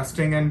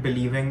trusting and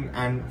believing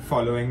and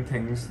following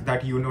things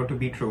that you know to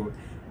be true.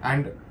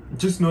 And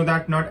just know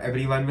that not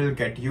everyone will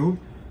get you,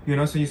 you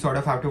know, so you sort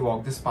of have to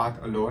walk this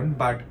path alone.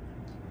 But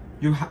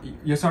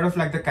you're sort of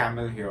like the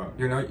camel here,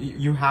 you know.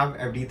 You have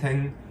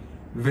everything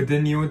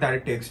within you that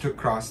it takes to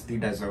cross the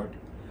desert.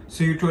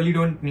 So you truly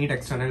don't need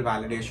external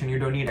validation. You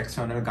don't need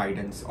external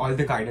guidance. All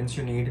the guidance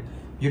you need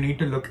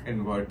to look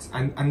inwards,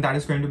 and that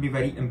is going to be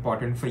very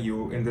important for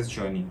you in this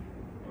journey.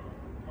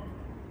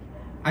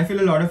 I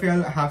feel a lot of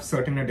y'all have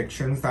certain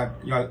addictions that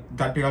y'all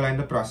are in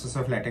the process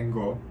of letting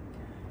go.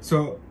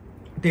 So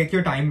take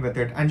your time with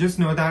it, and just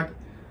know that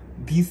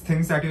these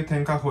things that you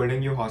think are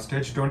holding you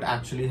hostage don't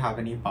actually have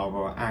any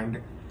power,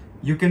 and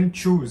you can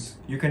choose,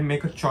 you can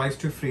make a choice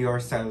to free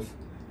yourself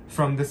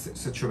from this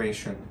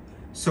situation.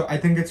 So I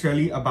think it's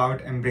really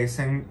about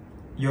embracing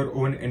your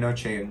own inner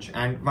change,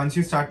 and once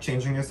you start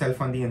changing yourself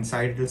on the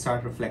inside, it will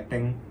start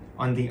reflecting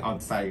on the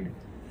outside.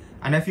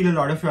 And I feel a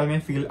lot of y'all may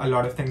feel a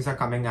lot of things are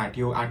coming at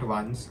you at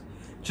once.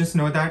 Just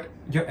know that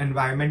your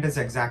environment is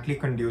exactly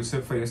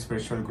conducive for your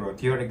spiritual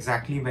growth. You're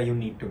exactly where you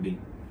need to be.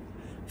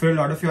 For a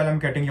lot of y'all, I'm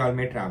getting y'all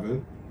may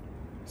travel.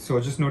 So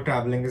just know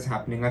traveling is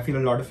happening. I feel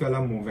a lot of y'all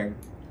are moving.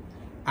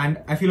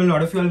 And I feel a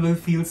lot of y'all will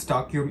feel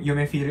stuck. You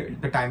may feel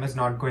the time is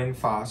not going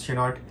fast. You're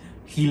not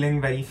healing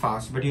very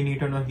fast. But you need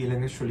to know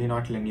healing is truly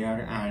not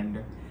linear.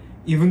 And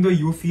even though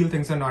you feel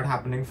things are not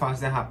happening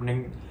fast, they're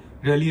happening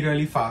really,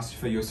 really fast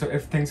for you. So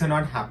if things are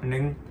not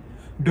happening,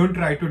 don't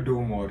try to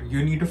do more.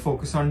 You need to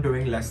focus on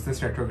doing less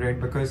this retrograde,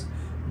 because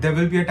there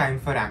will be a time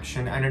for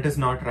action and it is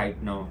not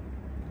right now.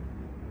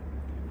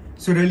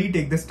 So really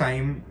take this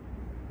time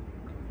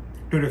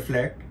to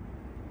reflect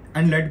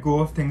and let go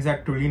of things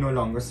that truly no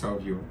longer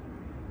serve you.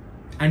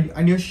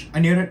 And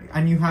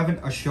you have an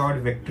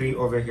assured victory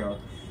over here.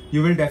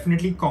 You will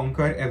definitely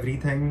conquer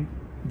everything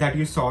that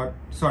you sort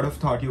of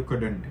thought you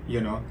couldn't,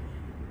 you know.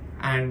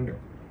 And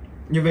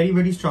you're very,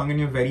 very strong and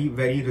you're very,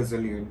 very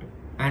resilient.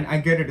 And I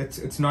get it,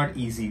 it's not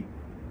easy.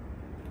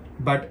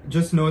 But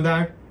just know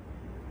that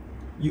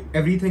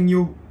everything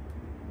you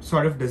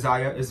sort of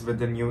desire is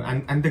within you,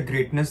 and the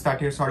greatness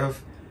that you're sort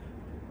of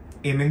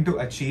aiming to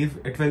achieve,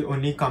 it will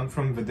only come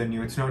from within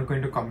you. It's not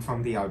going to come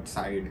from the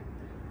outside.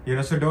 You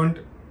know, so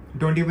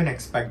don't even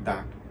expect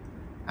that.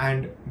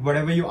 And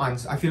whatever you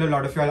answer, I feel a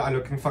lot of y'all are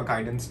looking for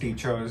guidance,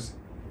 teachers.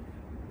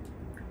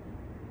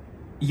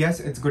 Yes,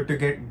 it's good to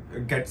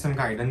get some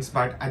guidance,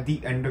 but at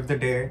the end of the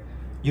day,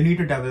 you need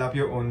to develop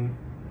your own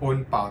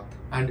path.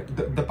 And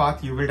the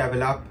path you will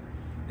develop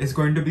is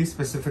going to be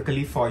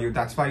specifically for you.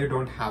 That's why you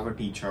don't have a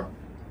teacher.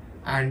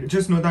 And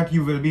just know that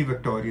you will be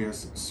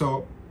victorious.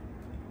 So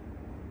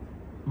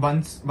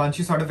once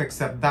you sort of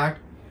accept that,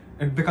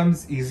 it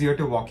becomes easier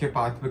to walk your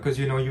path, because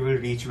you know you will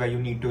reach where you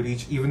need to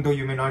reach, even though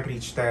you may not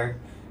reach there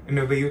in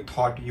a way you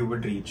thought you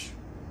would reach,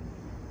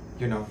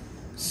 you know.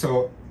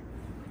 So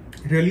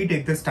really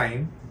take this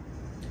time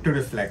to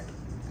reflect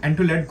and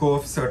to let go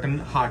of certain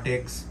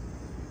heartaches,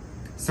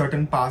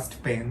 certain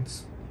past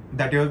pains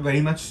that you're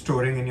very much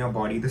storing in your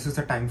body. This is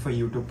a time for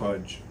you to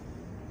purge.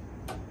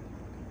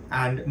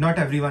 And not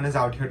everyone is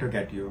out here to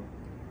get you.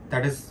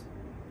 That is,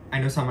 I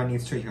know someone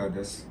needs to hear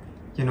this.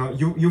 You know,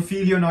 you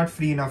feel you're not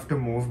free enough to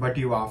move, but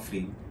you are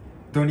free.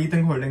 The only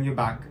thing holding you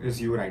back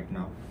is you right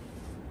now.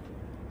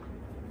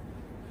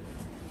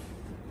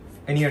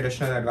 Any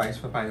additional advice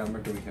for pile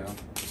number 2 here?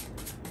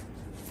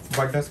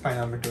 What does pile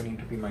number 2 need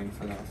to be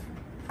mindful of?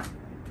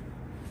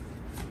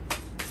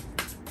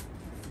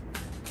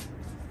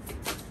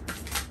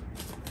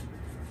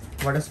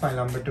 What does pile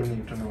number 2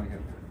 need to know here?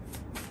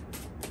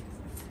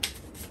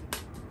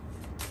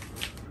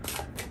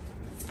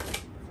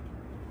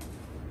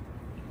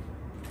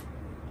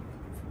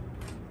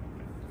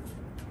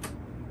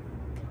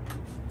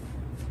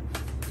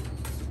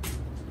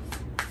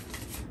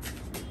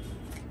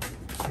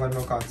 One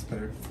more card,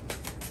 Spirit.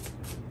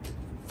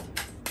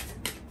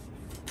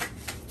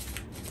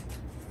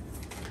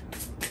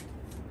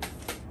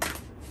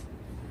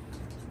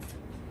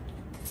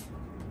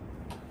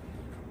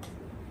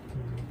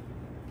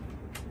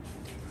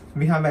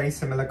 We have very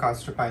similar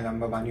cards to pile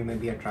number 1. You may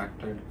be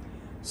attracted.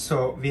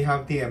 So we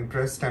have the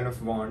Empress, 10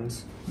 of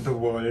Wands, the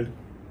World,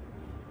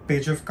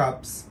 Page of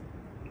Cups,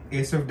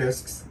 Ace of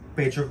Discs,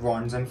 Page of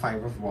Wands, and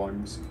 5 of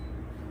Wands.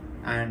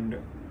 And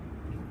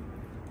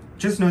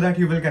just know that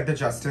you will get the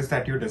justice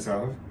that you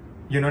deserve.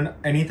 You know,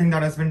 anything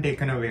that has been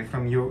taken away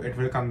from you, it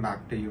will come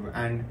back to you.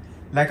 And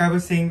like I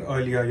was saying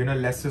earlier, you know,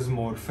 less is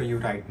more for you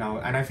right now.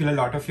 And I feel a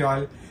lot of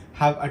y'all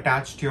have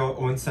attached your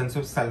own sense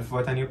of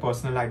self-worth and your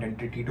personal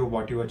identity to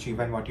what you achieve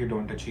and what you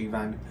don't achieve.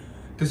 And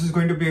this is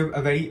going to be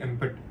a very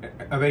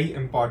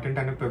important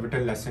and a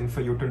pivotal lesson for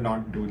you to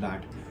not do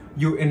that.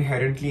 You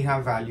inherently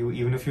have value,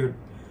 even if you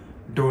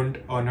don't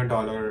earn a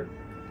dollar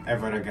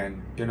ever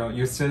again. You know,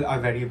 you still are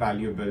very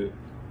valuable.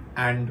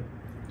 And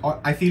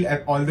I feel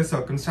all the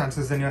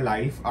circumstances in your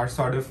life are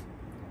sort of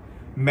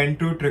meant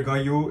to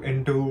trigger you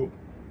into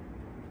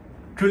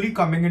truly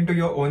coming into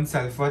your own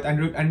self-worth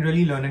and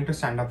really learning to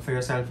stand up for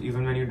yourself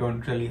even when you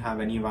don't really have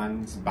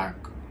anyone's back.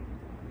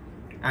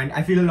 And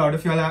I feel a lot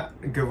of y'all are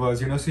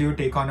givers, you know, so you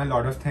take on a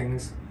lot of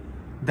things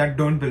that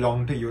don't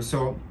belong to you.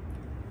 So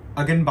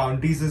again,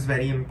 boundaries is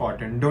very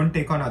important. Don't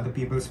take on other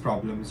people's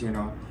problems, you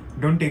know.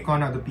 Don't take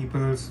on other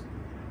people's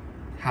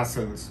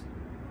hassles,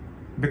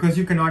 because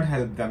you cannot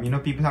help them. You know,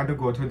 people have to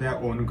go through their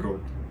own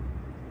growth.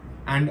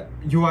 And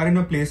you are in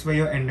a place where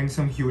you're ending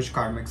some huge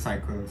karmic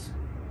cycles.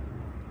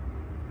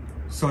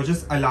 So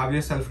just allow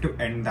yourself to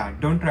end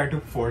that. Don't try to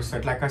force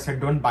it. Like I said,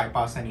 don't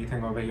bypass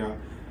anything over here.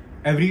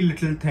 Every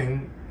little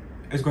thing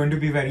is going to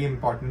be very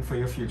important for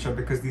your future,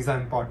 because these are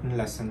important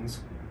lessons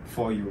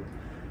for you.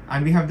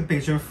 And we have the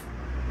Page of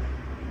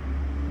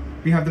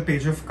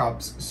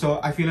Cups.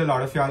 So I feel a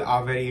lot of y'all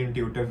are very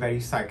intuitive,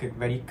 very psychic,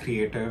 very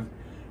creative.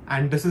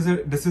 And this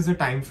is a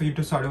time for you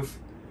to sort of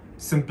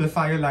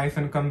simplify your life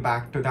and come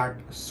back to that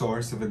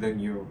source within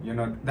you, you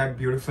know, that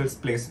beautiful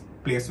place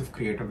of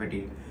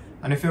creativity.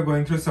 And if you're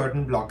going through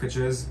certain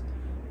blockages,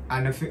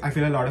 and if I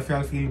feel a lot of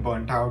y'all feel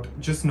burnt out,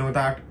 just know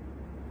that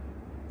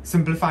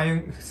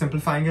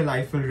simplifying your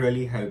life will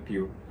really help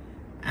you.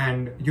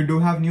 And you do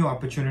have new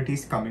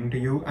opportunities coming to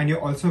you, and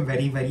you're also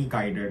very, very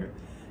guided.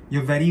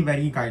 You're very,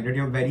 very guided.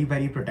 You're very,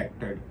 very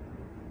protected.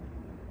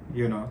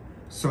 You know,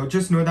 so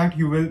just know that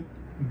you will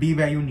be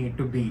where you need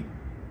to be.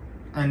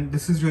 And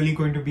this is really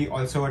going to be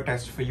also a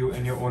test for you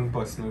in your own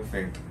personal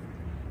faith.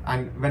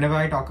 And whenever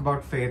I talk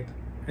about faith,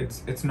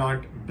 it's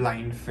not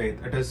blind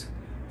faith. It is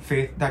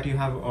faith that you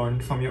have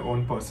earned from your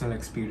own personal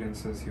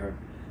experiences here.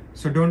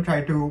 So don't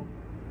try to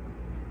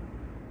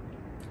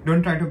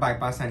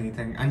bypass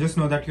anything, and just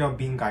know that you're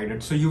being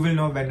guided. So you will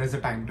know when is the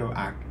time to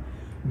act.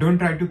 Don't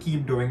try to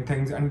keep doing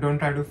things, and don't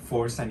try to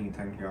force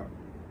anything here.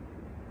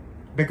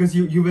 Because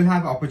you will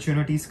have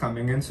opportunities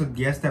coming in. So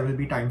yes, there will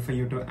be time for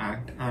you to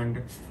act,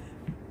 and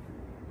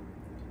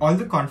all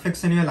the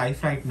conflicts in your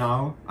life right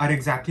now are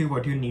exactly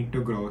what you need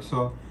to grow.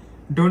 So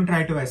don't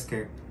try to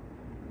escape.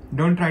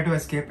 Don't try to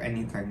escape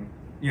anything.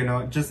 You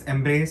know, just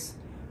embrace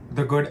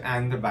the good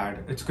and the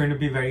bad. It's going to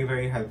be very,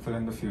 very helpful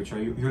in the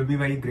future. You'll be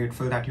very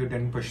grateful that you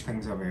didn't push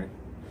things away.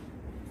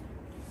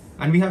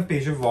 And we have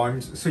Page of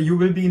Wands. So you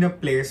will be in a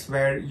place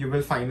where you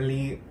will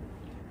finally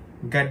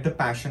get the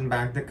passion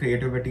back, the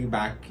creativity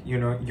back, you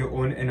know, your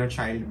own inner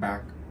child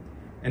back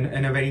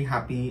in a very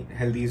happy,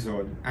 healthy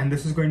zone. And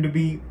this is going to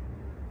be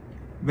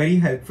very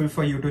helpful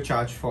for you to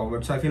charge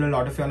forward. So I feel a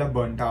lot of y'all are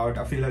burnt out.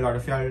 I feel a lot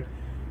of y'all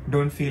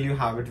don't feel you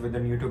have it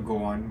within you to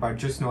go on. But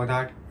just know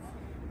that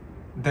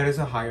there is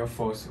a higher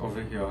force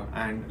over here,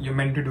 and you're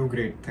meant to do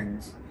great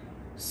things.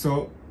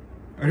 So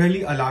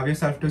really allow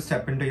yourself to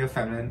step into your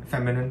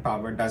feminine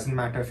power. Doesn't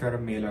matter if you're a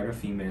male or a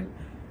female.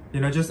 You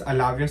know, just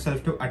allow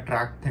yourself to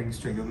attract things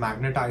to you.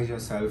 Magnetize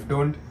yourself.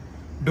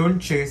 Don't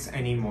chase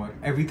anymore.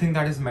 Everything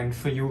that is meant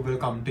for you will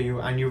come to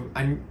you,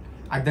 and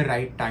at the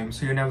right time.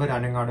 So you're never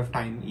running out of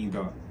time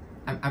either.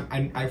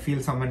 And I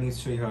feel someone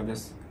needs to hear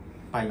this,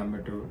 pile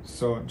number 2.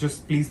 So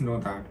just please know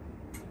that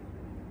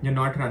you're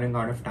not running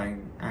out of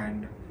time,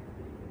 and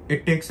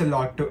it takes a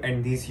lot to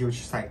end these huge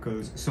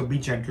cycles. So be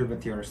gentle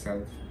with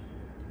yourself.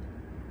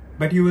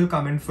 But you will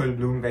come in full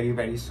bloom very,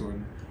 very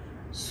soon.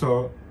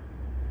 So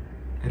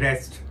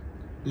rest.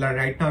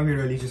 Right now we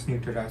really just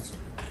need to rest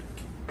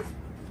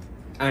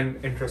and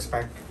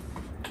introspect.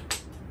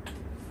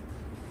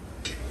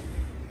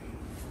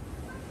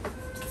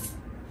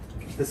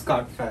 This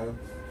card fell.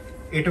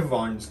 8 of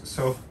Wands.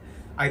 So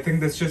I think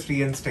this just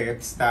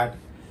reinstates that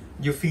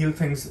you feel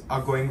things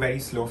are going very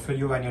slow for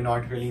you, and you're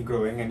not really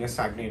growing, and you're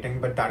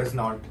stagnating, but that is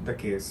not the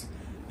case.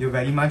 You're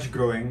very much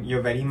growing.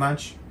 You're very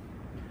much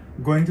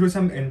going through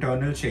some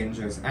internal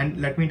changes. And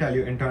let me tell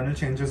you, internal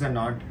changes are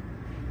not,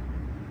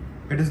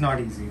 it is not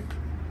easy.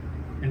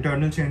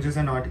 Internal changes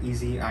are not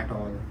easy at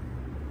all.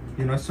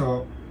 You know,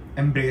 so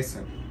embrace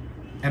it.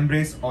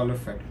 Embrace all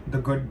of it. The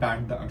good,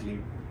 bad, the ugly.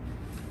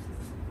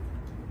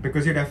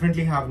 Because you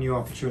definitely have new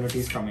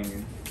opportunities coming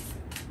in.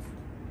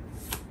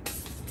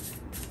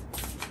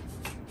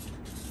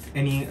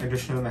 Any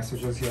additional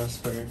messages here,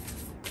 Spirit?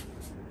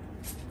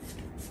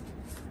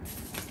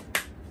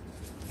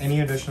 Any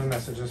additional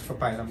messages for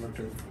pile number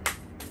 2?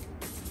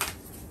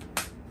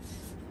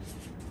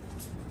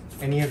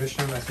 Any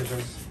additional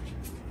messages?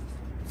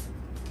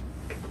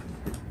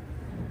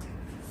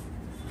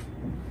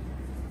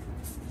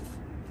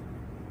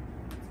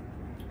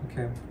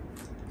 Okay.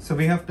 So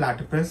we have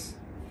platypus,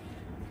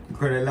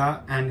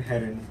 gorilla, and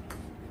heron.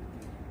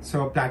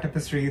 So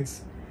platypus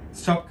reads,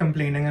 stop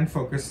complaining and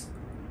focus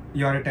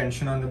your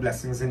attention on the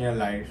blessings in your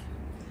life.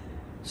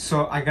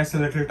 So I guess a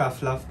little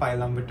tough love, pile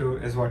number 2,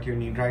 is what you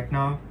need right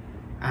now.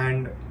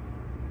 And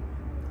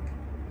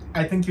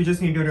I think you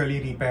just need to really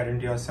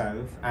reparent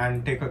yourself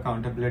and take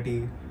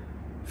accountability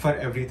for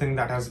everything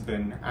that has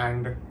been.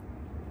 And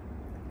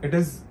it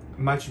is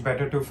much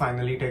better to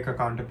finally take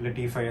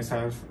accountability for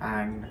yourself,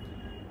 and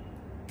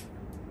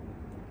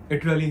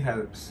it really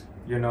helps,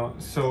 you know.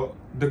 So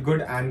the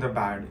good and the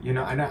bad, you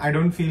know. And I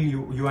don't feel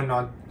you are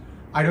not,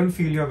 I don't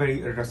feel you're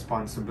very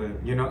irresponsible,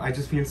 you know. I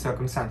just feel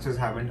circumstances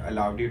haven't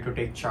allowed you to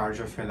take charge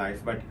of your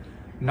life, but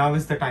now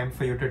is the time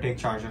for you to take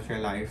charge of your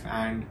life.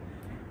 And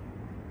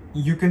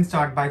you can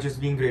start by just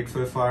being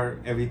grateful for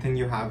everything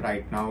you have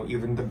right now,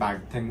 even the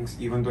bad things.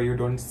 Even though you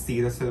don't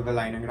see the silver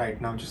lining right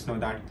now, just know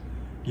that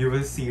you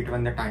will see it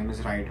when the time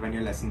is right, when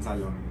your lessons are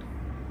learned.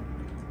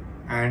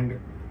 And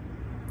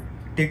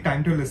take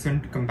time to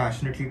listen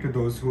compassionately to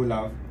those who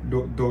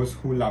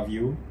love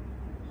you,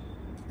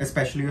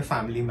 especially your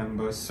family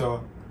members.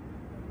 So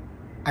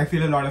I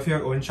feel a lot of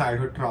your own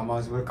childhood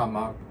traumas will come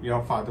up.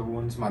 Your father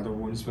wounds, mother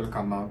wounds will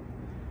come up.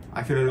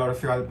 I feel a lot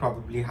of you all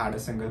probably had a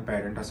single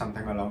parent or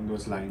something along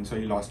those lines, or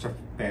you lost a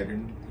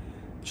parent.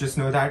 Just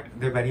know that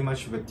they're very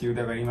much with you,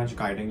 they're very much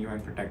guiding you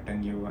and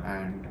protecting you,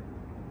 and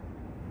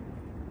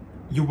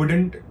you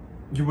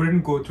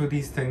wouldn't go through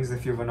these things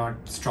if you were not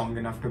strong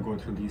enough to go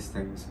through these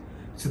things.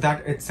 So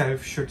that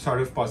itself should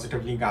sort of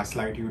positively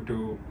gaslight you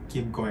to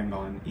keep going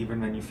on,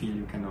 even when you feel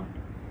you cannot.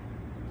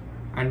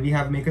 And we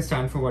have make a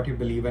stand for what you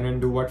believe in and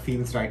do what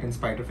feels right in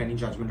spite of any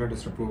judgment or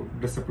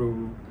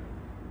disapproval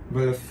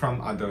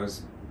from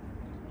others.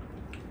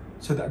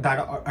 So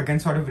that again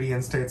sort of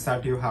reinstates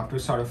that you have to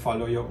sort of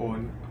follow your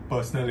own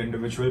personal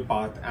individual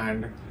path,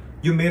 and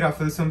you may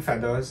ruffle some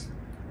feathers,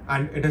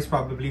 and it is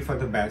probably for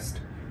the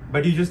best,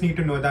 but you just need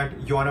to know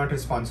that you are not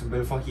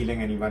responsible for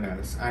healing anyone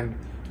else, and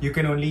you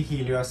can only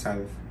heal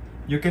yourself.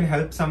 You can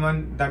help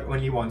someone that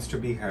only wants to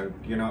be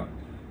helped, you know.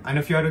 And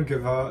if you're a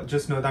giver,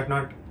 just know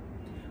that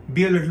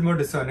be a little more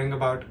discerning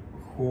about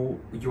who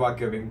you are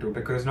giving to,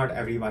 because not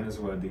everyone is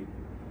worthy.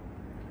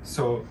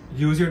 So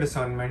use your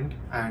discernment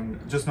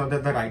and just know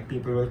that the right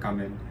people will come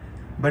in.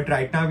 But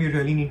right now, you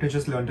really need to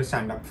just learn to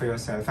stand up for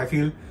yourself. I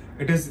feel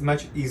it is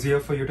much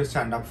easier for you to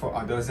stand up for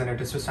others than it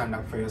is to stand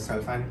up for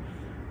yourself. And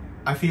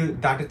I feel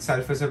that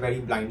itself is a very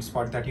blind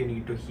spot that you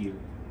need to heal.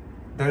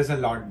 There is a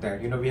lot there.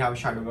 You know, we have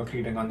shadow work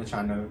reading on the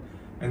channel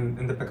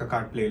in the Pick a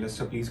Card playlist,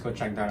 so please go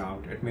check that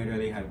out. It may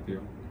really help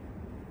you.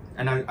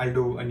 And I'll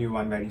do a new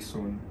one very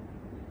soon.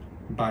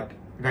 But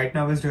right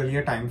now is really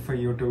a time for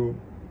you to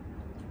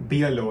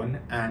be alone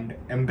and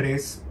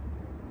embrace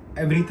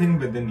everything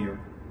within you,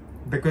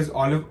 because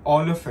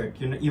all of it,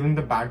 you know, even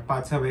the bad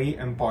parts are very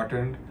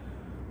important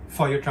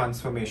for your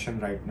transformation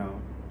right now,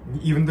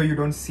 even though you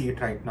don't see it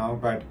right now,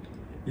 but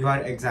you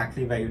are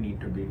exactly where you need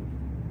to be.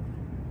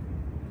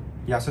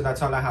 Yeah, so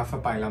that's all I have for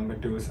pile number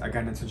 2s.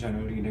 Again, it's a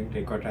general reading.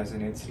 Take what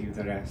resonates, leave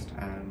the rest.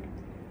 And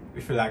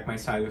if you like my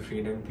style of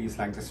reading, please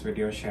like this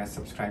video, share,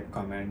 subscribe,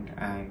 comment.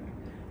 And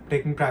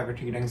taking private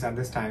readings at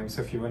this time,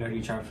 so if you want to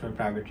reach out for a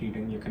private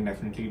reading, you can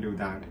definitely do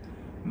that.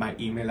 My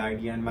email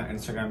ID and my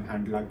Instagram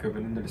handle are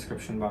given in the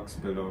description box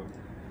below,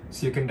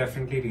 so you can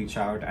definitely reach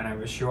out. And I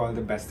wish you all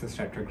the best this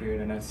retrograde,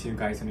 and I'll see you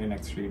guys in your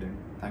next reading.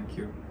 Thank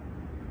you.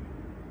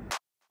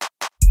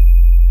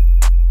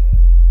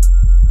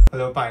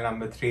 Hello, pile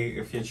number 3.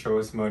 If you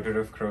chose Murder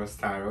of Crows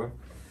Tarot,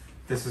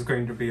 this is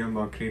going to be a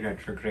Mercury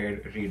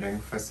Retrograde reading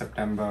for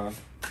September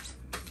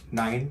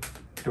 9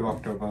 to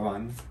October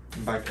 1.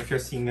 But if you're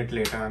seeing it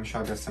later, I'm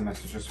sure there's some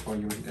messages for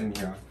you in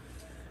here.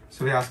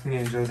 So we're asking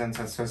angels,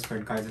 ancestors,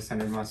 spirit guides,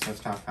 ascended masters,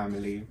 star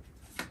family,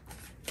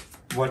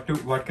 what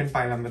can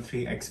pile number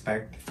 3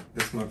 expect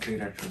this Mercury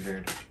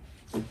retrograde?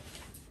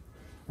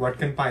 What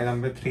can pile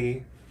number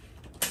 3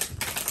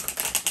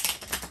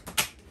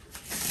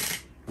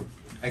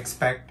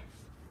 expect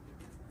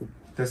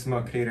this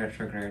Mercury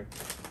retrograde?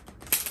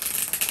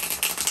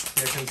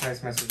 Clear,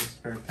 concise messages,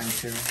 spirit.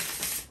 Thank you.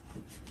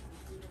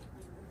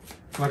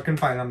 What can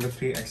pile number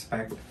 3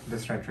 expect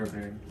this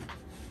retrograde?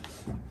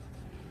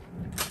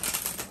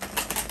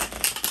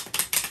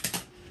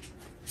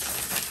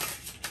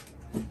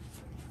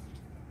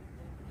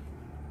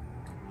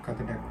 Cut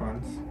the deck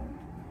once.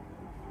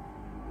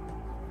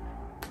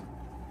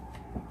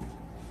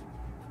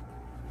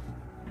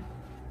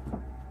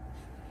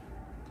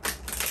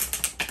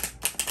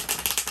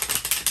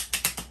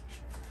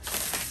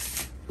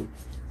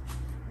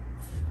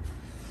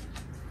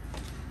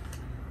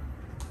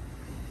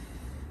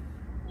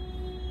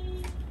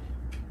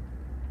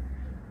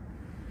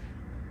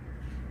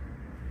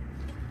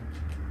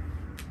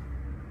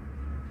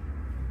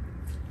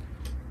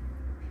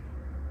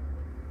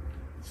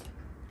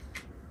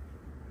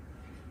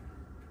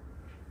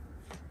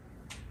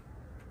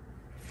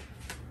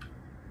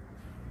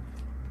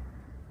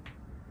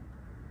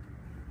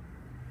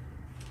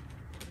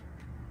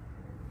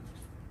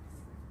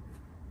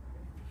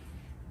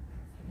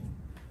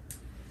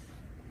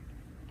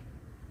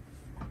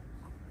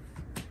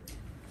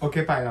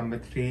 Okay, pile number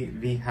 3,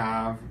 we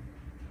have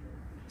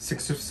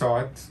 6 of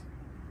Swords,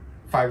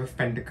 5 of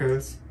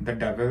Pentacles, the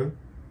Devil,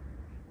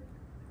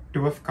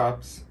 2 of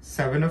Cups,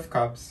 7 of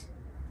Cups,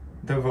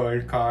 the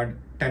World card,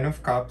 10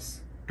 of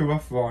Cups, 2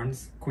 of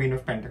Wands, Queen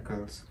of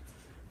Pentacles.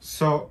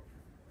 So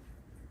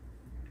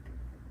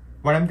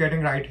what I'm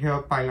getting right here,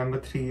 pile number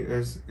 3,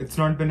 is it's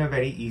not been a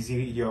very easy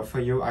year for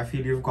you. I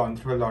feel you've gone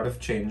through a lot of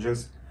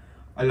changes,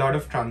 a lot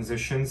of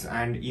transitions,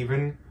 and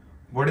even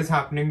what is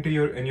happening to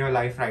you in your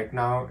life right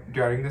now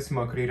during this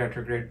Mercury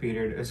retrograde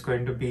period is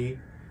going to be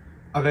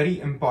a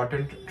very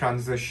important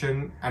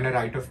transition and a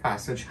rite of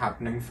passage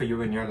happening for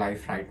you in your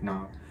life right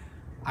now.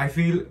 I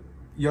feel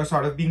you're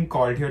sort of being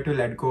called here to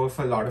let go of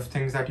a lot of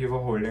things that you were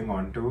holding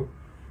on to.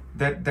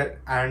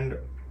 And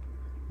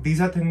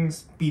these are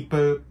things,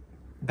 people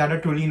that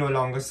are truly no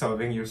longer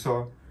serving you.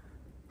 So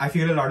I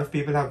feel a lot of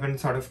people have been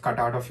sort of cut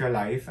out of your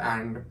life,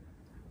 and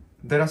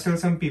there are still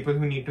some people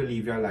who need to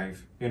leave your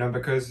life, you know,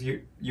 because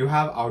you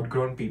have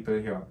outgrown people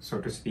here, so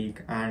to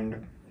speak,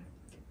 and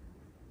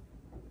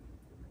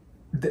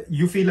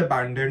you feel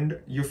abandoned,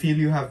 you feel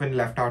you have been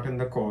left out in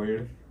the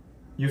cold,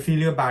 you feel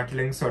you're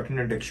battling certain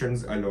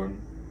addictions alone.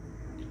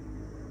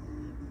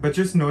 But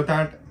just know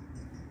that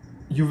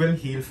you will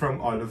heal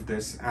from all of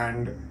this,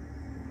 and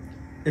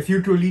if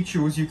you truly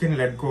choose, you can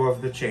let go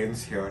of the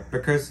chains here,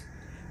 because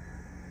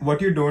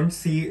what you don't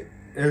see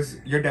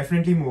is you're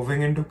definitely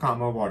moving into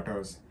calmer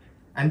waters.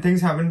 And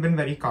things haven't been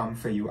very calm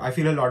for you. I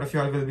feel a lot of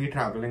y'all will be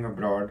traveling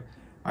abroad.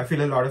 I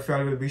feel a lot of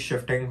y'all will be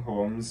shifting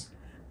homes.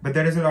 But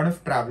there is a lot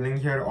of traveling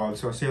here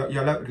also. So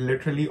y'all are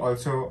literally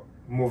also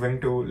moving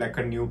to like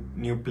a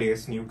new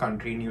place, new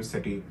country, new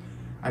city.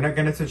 And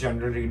again, it's a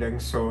general reading,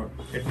 so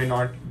it may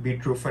not be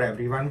true for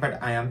everyone, but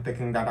I am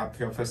picking that up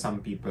here for some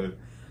people.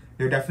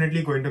 You're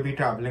definitely going to be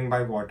traveling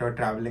by water,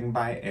 traveling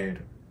by air.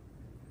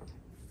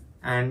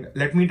 And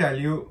let me tell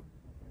you,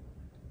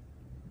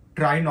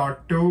 try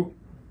to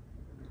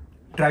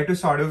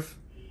sort of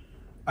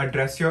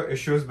address your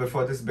issues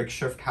before this big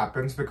shift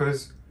happens,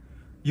 because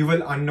you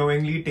will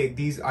unknowingly take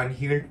these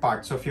unhealed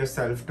parts of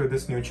yourself to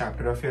this new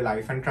chapter of your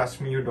life, and trust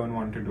me, you don't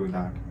want to do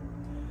that.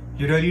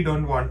 You really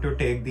don't want to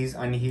take these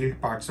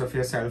unhealed parts of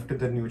yourself to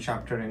the new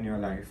chapter in your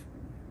life.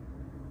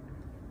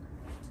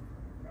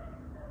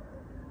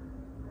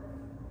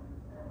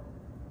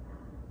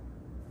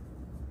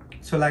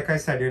 So like I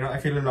said, I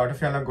feel a lot of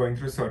y'all are going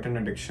through certain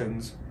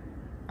addictions.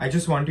 I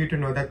just want you to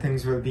know that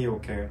things will be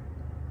okay.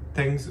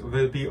 Things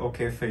will be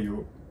okay for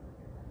you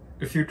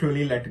if you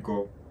truly let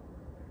go.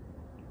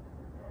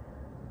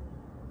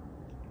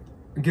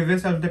 Give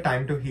yourself the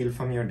time to heal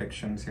from your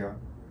addictions here.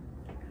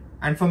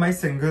 And for my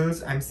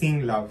singles, I'm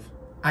seeing love.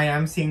 I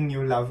am seeing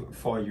new love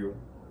for you.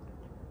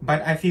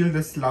 But I feel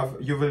this love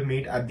you will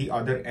meet at the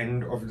other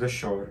end of the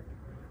shore.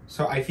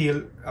 So I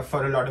feel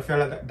for a lot of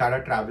y'all that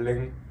are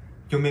traveling,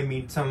 you may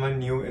meet someone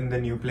new in the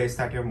new place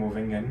that you're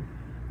moving in.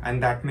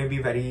 And that may be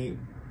very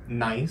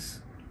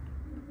nice.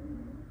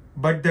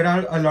 But there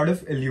are a lot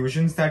of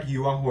illusions that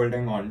you are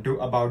holding on to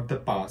about the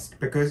past,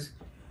 because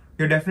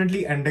you're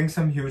definitely ending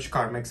some huge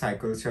karmic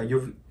cycles here.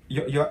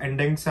 You're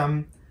ending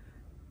some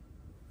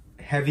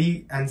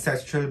heavy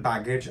ancestral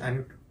baggage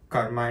and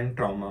karma and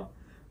trauma.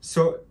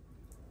 So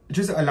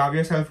just allow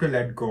yourself to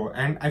let go.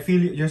 And I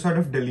feel you're sort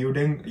of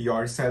deluding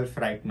yourself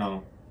right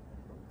now.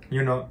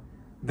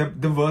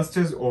 The worst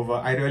is over.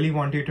 I really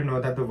want you to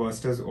know that the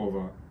worst is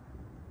over.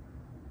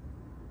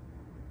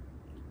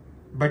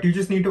 But you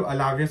just need to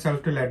allow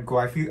yourself to let go.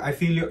 I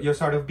feel you're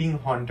sort of being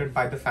haunted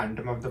by the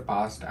phantom of the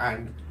past,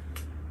 and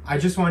I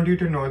just want you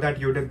to know that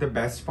you did the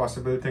best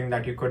possible thing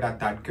that you could at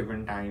that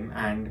given time,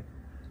 and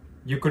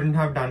you couldn't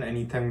have done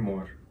anything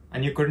more,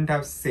 and you couldn't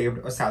have saved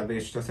or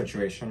salvaged the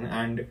situation,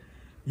 and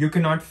you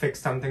cannot fix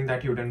something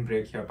that you didn't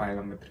break here, pile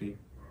number 3.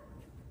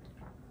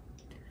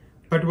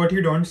 But what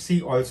you don't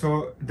see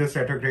also this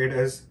retrograde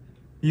is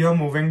you're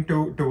moving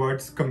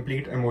towards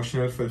complete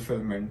emotional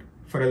fulfillment.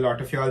 For a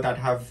lot of y'all that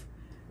have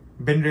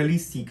been really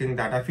seeking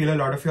that, I feel a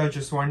lot of y'all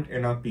just want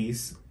inner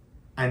peace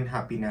and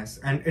happiness,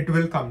 and it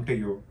will come to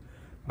you.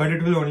 But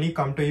it will only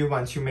come to you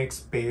once you make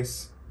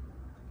space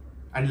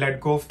and let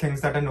go of things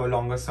that are no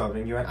longer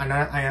serving you. And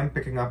I am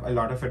picking up a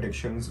lot of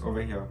addictions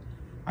over here.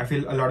 I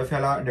feel a lot of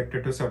y'all are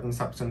addicted to certain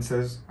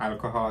substances,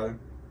 alcohol,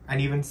 and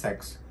even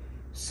sex.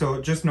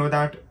 So just know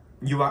that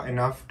you are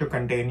enough to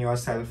contain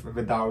yourself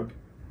without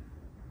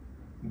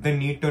the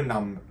need to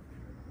numb.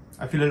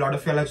 I feel a lot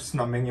of y'all are just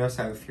numbing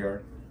yourself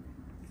here.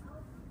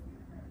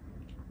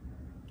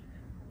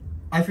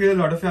 I feel a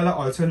lot of y'all are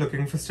also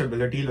looking for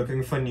stability,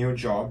 looking for new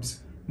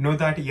jobs. Know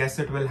that yes,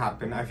 it will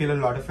happen. I feel a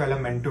lot of y'all are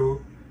meant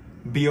to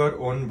be your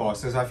own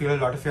bosses. I feel a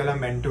lot of y'all are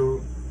meant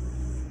to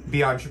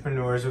be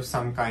entrepreneurs of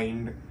some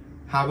kind,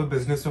 have a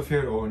business of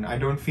your own. I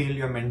don't feel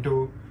you're meant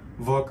to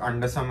work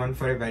under someone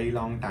for a very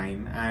long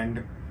time.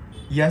 And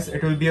yes,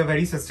 it will be a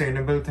very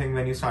sustainable thing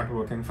when you start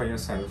working for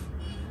yourself.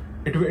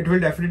 It will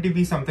definitely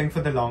be something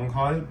for the long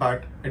haul,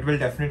 but it will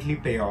definitely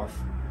pay off.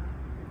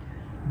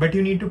 But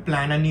you need to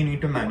plan and you need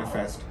to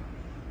manifest.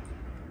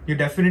 You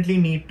definitely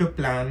need to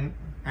plan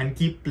and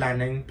keep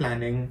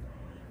planning.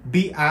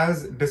 Be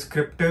as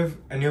descriptive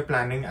in your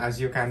planning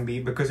as you can be,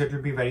 because it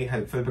will be very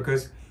helpful,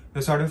 because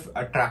you're sort of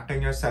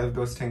attracting yourself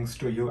those things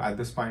to you at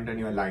this point in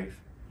your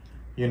life.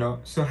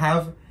 So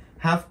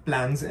have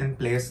plans in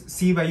place.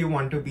 See where you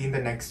want to be in the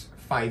next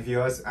 5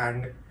 years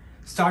and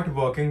start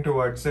working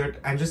towards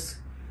it, and just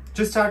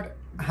start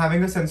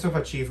having a sense of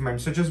achievement.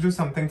 So just do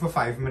something for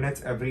 5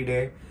 minutes every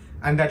day,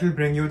 and that will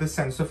bring you the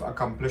sense of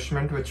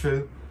accomplishment, which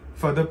will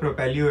further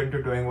propel you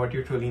into doing what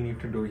you truly need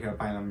to do here,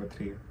 pile number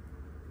 3.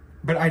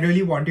 But I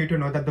really want you to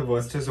know that the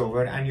worst is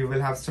over, and you will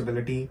have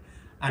stability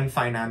and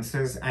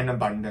finances and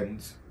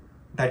abundance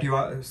that you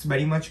are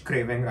very much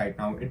craving right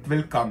now. It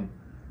will come.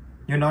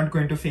 You're not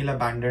going to feel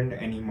abandoned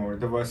anymore.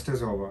 The worst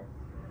is over.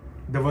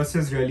 The worst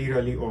is really,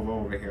 really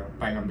over here,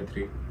 pile number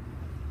 3.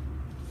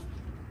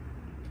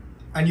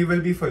 And you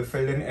will be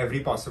fulfilled in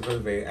every possible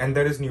way. And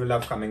there is new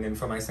love coming in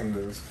for my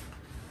singles.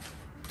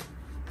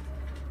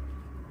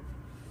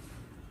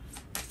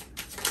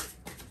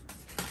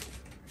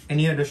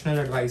 Any additional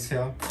advice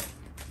here?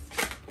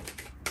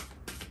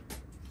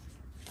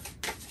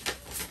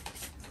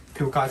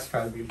 2 cards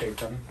fell, we'll take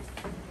them.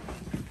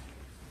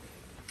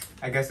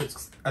 I guess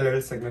it's a little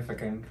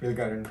significant. We'll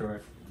get into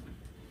it.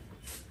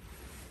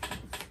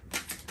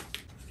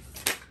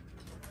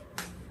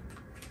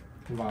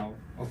 Wow,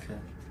 okay.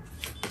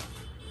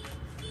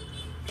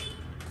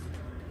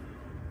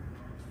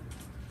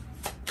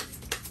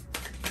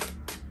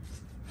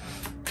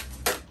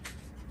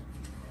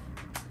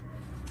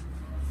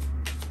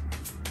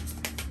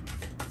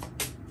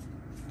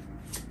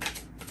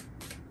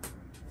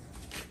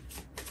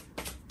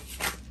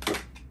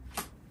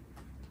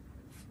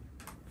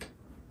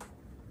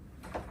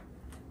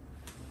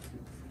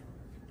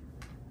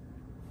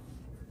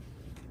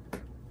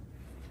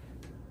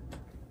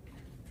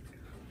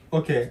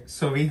 Okay,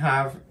 so we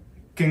have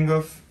King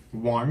of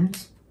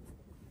Wands,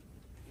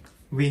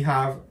 we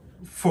have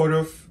Four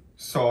of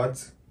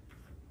Swords,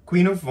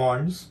 Queen of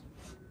Wands,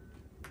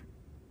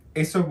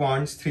 Ace of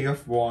Wands, Three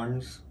of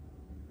Wands,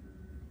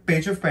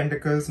 Page of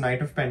Pentacles,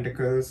 Knight of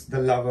Pentacles, the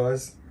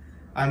Lovers,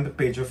 and the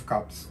Page of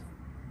Cups.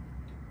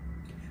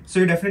 So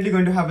you're definitely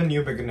going to have a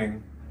new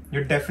beginning.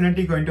 You're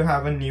definitely going to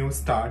have a new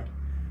start,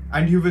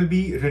 and you will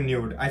be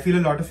renewed. I feel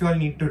a lot of y'all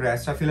need to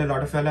rest. I feel a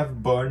lot of y'all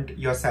have burnt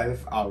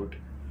yourself out.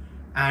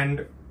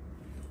 And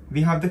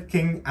we have the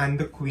King and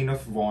the Queen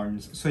of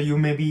Wands. So you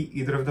may be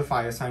either of the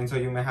fire signs, or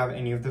you may have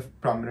any of the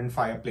prominent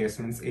fire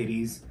placements,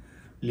 Aries,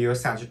 Leo,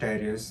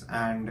 Sagittarius.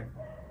 And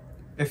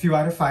if you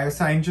are a fire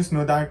sign, just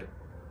know that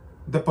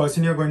the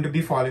person you're going to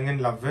be falling in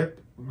love with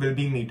will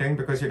be meeting,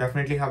 because you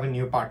definitely have a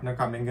new partner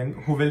coming in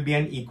who will be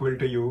an equal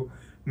to you,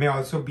 may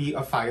also be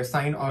a fire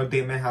sign, or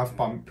they may have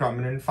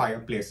prominent fire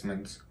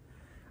placements.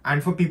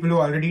 And for people who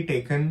are already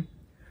taken,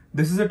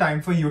 this is a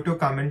time for you to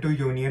come into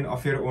union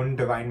of your own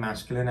divine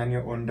masculine and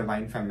your own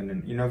divine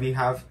feminine. You know,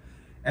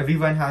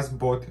 everyone has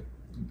both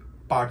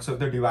parts of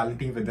the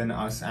duality within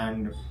us,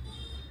 and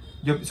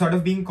you're sort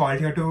of being called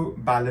here to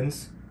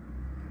balance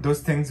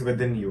those things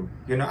within you.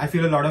 You know, I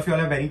feel a lot of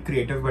y'all are very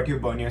creative, but you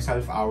burn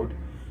yourself out.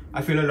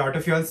 I feel a lot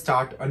of y'all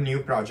start a new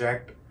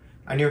project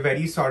and you're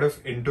very sort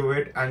of into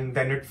it, and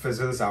then it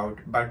fizzles out.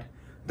 But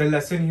the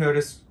lesson here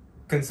is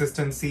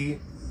consistency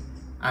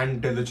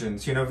and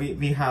diligence. You know,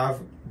 we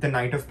have the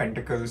Knight of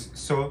Pentacles.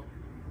 So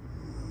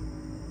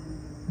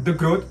the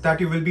growth that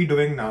you will be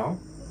doing now,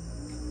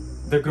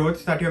 the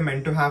growth that you're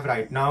meant to have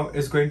right now,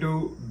 is going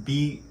to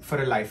be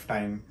for a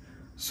lifetime.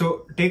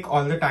 So take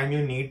all the time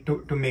you need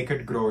to make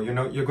it grow. You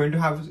know, you're going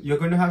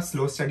to have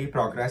slow, steady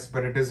progress,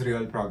 but it is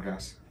real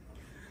progress.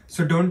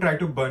 So don't try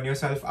to burn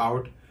yourself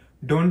out.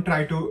 Don't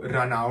try to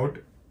run out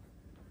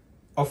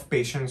of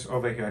patience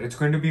over here. It's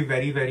going to be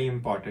very, very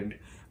important.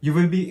 You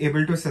will be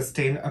able to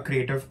sustain a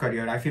creative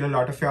career. I feel a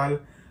lot of y'all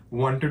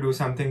want to do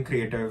something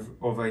creative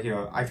over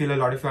here. I feel a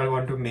lot of y'all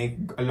want to make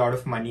a lot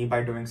of money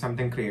by doing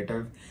something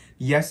creative.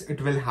 Yes,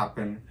 it will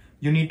happen.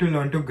 You need to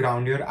learn to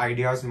ground your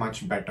ideas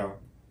much better.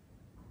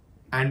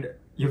 And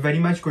you're very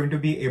much going to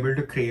be able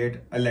to create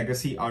a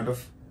legacy out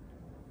of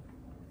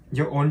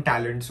your own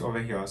talents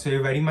over here. So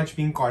you're very much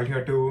being called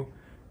here to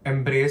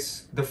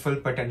embrace the full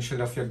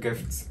potential of your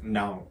gifts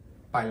now.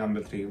 Pile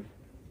number 3.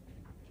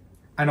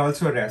 And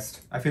also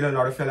rest. I feel a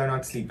lot of y'all are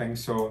not sleeping,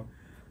 so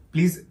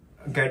please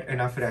get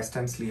enough rest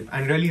and sleep,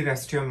 and really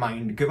rest your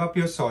mind. Give up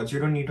your swords. You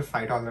don't need to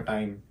fight all the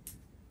time.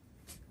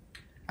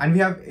 And we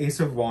have Ace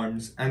of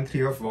Wands and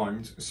Three of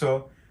Wands.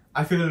 So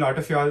I feel a lot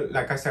of y'all,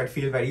 like I said,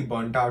 feel very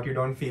burnt out. You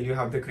don't feel you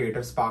have the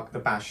creative spark, the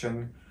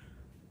passion.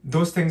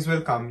 Those things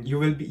will come. You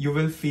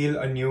will feel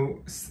a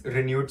new,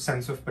 renewed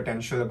sense of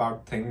potential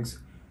about things.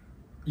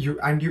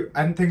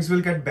 And things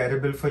will get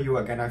bearable for you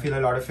again. I feel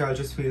a lot of y'all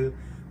just feel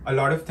a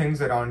lot of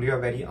things around you are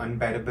very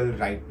unbearable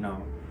right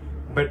now.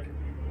 But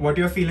what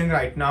you're feeling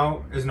right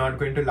now is not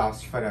going to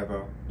last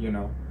forever, you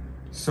know.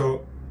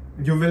 So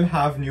you will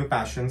have new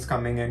passions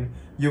coming in.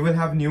 You will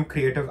have new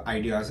creative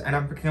ideas, and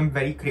I'm becoming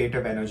very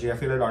creative energy. I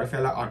feel a lot of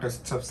y'all are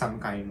artists of some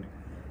kind.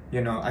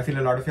 You know, I feel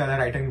a lot of y'all are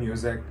writing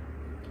music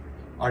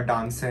or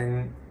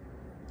dancing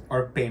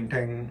or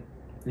painting,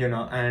 you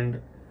know,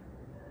 and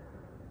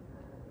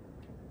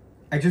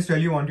I just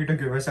really want you to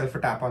give yourself a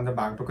tap on the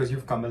back, because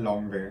you've come a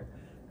long way.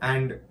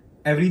 And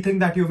everything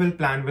that you will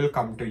plan will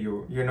come to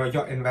you. You know,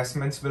 your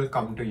investments will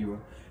come to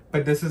you.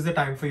 But this is the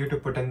time for you to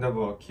put in the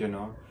work, you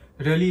know.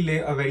 Really lay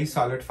a very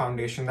solid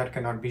foundation that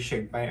cannot be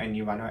shaken by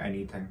anyone or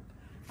anything.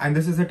 And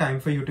this is the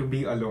time for you to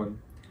be alone.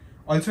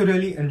 Also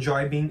really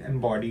enjoy being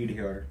embodied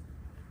here.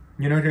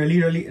 You know,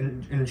 really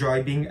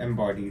enjoy being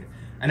embodied.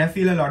 And I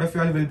feel a lot of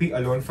y'all will be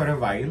alone for a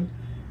while,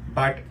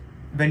 but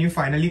when you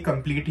finally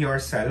complete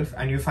yourself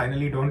and you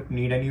finally don't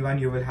need anyone,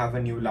 you will have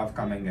a new love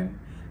coming in.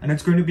 And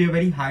it's going to be a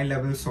very high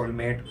level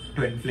soulmate,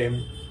 twin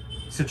flame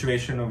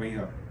situation over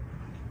here.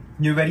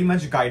 You're very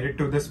much guided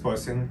to this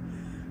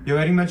person. You're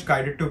very much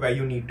guided to where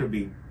you need to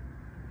be.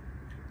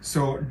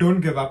 So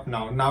don't give up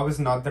now. Now is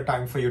not the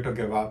time for you to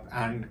give up,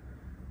 and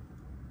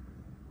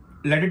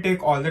let it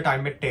take all the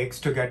time it takes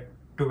to get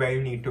to where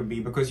you need to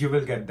be, because you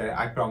will get there.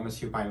 I promise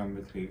you, pile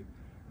number 3.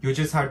 You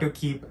just have to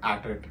keep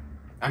at it.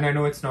 And I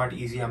know it's not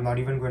easy. I'm not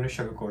even going to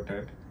sugarcoat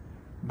it.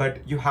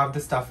 But you have the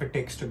stuff it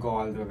takes to go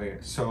all the way.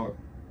 So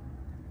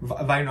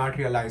why not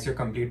realize your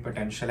complete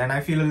potential? And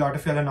I feel a lot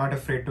of y'all are not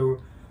afraid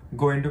to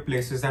go into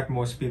places that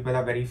most people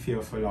are very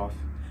fearful of.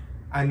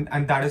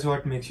 And that is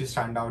what makes you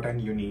stand out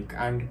and unique.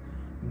 And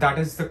that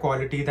is the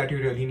quality that you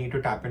really need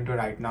to tap into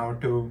right now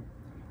to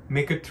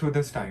make it through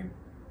this time.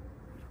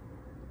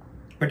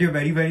 But you're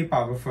very, very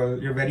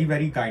powerful. You're very,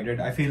 very guided.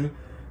 I feel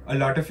a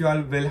lot of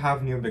y'all will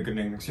have new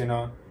beginnings, you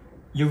know.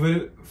 You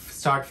will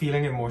start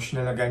feeling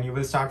emotional again. You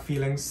will start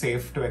feeling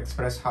safe to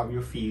express how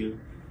you feel.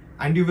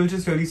 And you will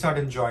just really start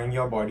enjoying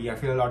your body. I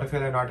feel a lot of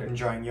y'all are not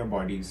enjoying your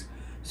bodies.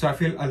 So I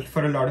feel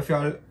for a lot of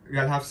y'all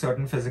have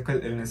certain physical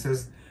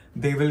illnesses.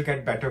 They will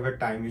get better with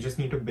time. You just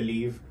need to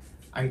believe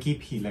and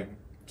keep healing.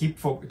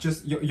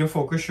 just your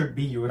focus should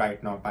be you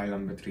right now, pile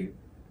number 3.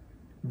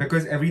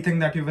 Because everything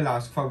that you will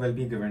ask for will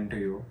be given to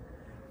you.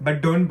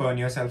 But don't burn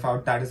yourself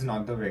out. That is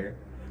not the way.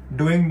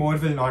 Doing more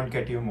will not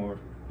get you more.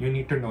 You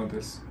need to know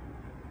this.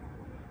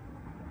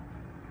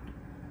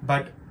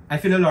 But I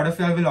feel a lot of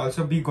y'all will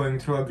also be going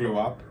through a glow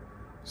up.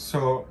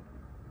 So,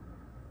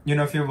 you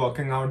know, if you're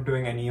working out,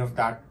 doing any of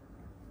that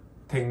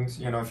things,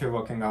 you know, if you're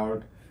working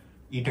out,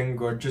 eating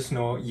good, just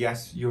know,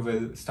 yes, you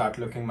will start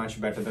looking much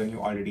better than you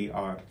already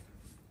are.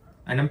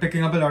 And I'm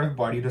picking up a lot of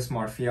body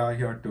dysmorphia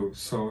here too.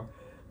 So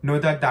know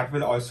that that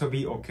will also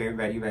be okay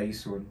very, very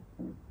soon.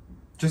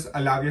 Just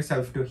allow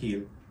yourself to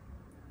heal.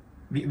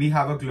 We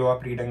have a glow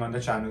up reading on the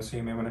channel, so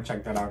you may want to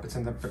check that out. It's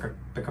in the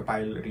pick a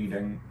pile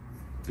reading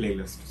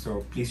playlist,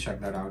 so please check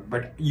that out.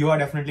 But you are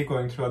definitely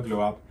going through a glow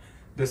up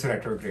this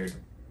retrograde,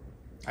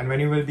 and when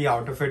you will be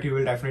out of it, you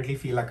will definitely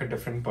feel like a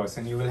different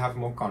person. You will have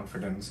more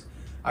confidence.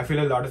 I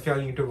feel a lot of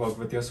y'all need to work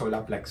with your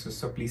solar plexus,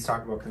 so please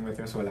start working with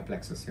your solar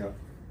plexus here.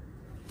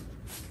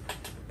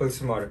 Pull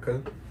some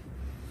oracle.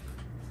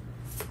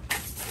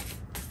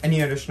 Any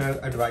additional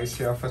advice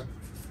here for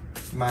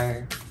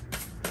my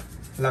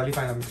lovely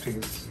pile number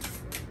 3s?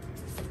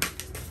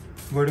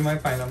 What do my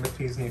pile number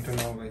 3s need to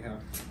know over here?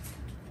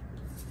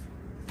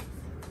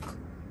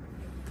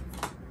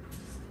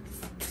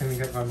 Can we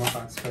get one more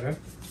card, Spirit?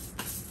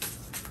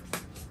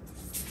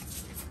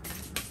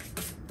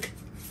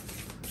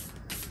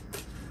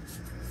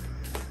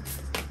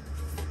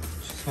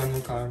 Just one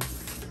more card.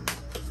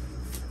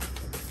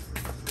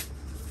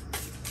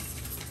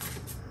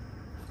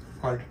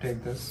 Call to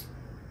take this.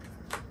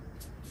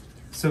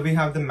 So we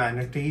have the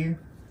manatee,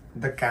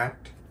 the cat,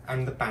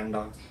 and the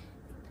panda.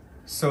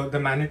 So the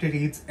manatee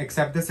reads,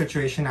 accept the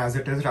situation as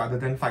it is rather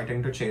than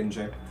fighting to change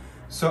it.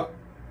 So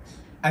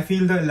I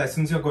feel the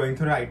lessons you're going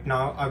through right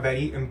now are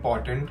very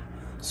important.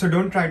 So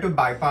don't try to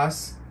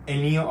bypass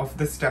any of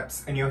the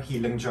steps in your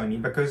healing journey,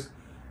 because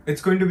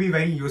it's going to be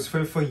very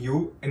useful for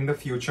you in the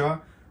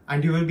future,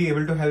 and you will be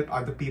able to help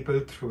other people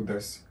through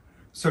this.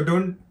 So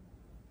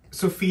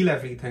feel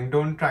everything.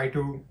 Don't try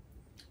to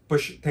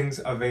push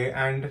things away,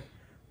 and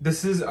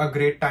this is a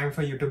great time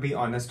for you to be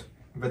honest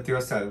with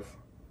yourself.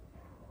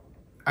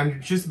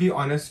 And just be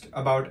honest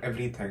about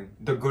everything,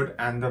 the good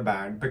and the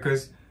bad,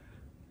 because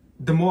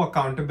the more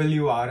accountable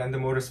you are and the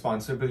more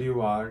responsible you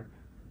are,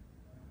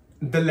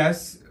 the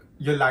less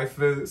your life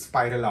will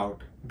spiral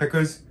out,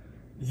 because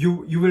you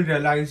will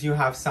realize you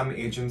have some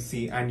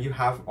agency and you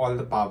have all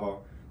the power.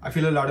 I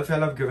feel a lot of y'all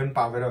have given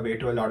power away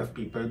to a lot of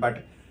people,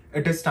 but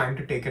it is time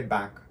to take it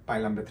back,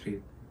 pile number 3.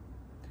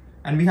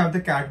 And we have the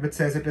cat, which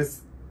says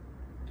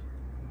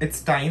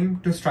it's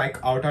time to strike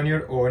out on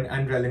your own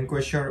and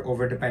relinquish your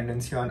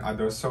over-dependency on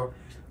others. So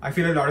I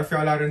feel a lot of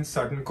y'all are in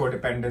certain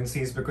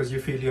codependencies because you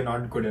feel you're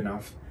not good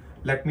enough.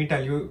 Let me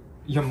tell you,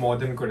 you're more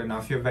than good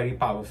enough. You're very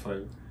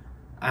powerful.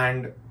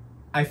 And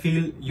I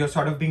feel you're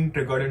sort of being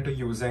triggered into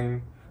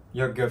using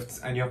your gifts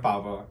and your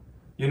power.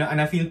 You know,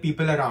 and I feel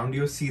people around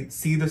you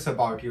see this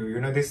about you.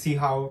 You know, they see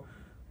how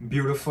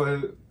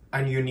beautiful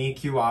and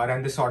unique you are,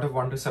 and they sort of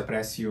want to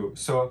suppress you.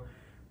 So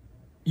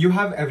you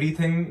have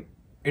everything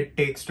it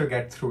takes to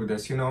get through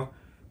this. You know,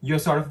 you're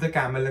sort of the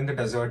camel in the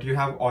desert. You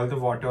have all the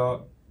water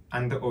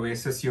and the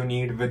oasis you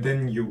need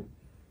within you.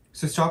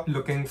 So stop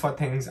looking for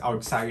things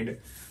outside.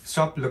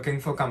 Stop looking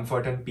for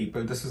comfort in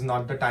people. This is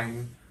not the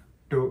time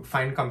to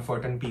find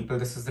comfort in people.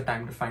 This is the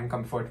time to find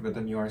comfort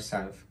within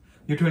yourself.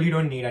 You truly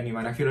don't need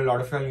anyone. I feel a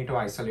lot of y'all need to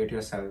isolate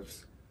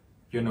yourselves,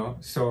 you know.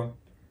 So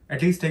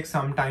at least take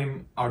some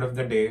time out of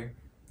the day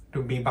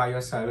to be by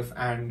yourself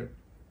and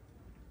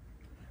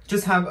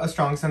just have a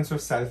strong sense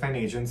of self and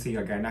agency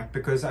again,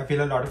 because I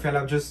feel a lot of y'all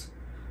have just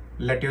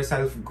let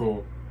yourself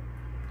go.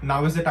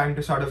 Now is the time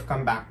to sort of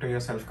come back to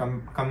yourself,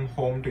 come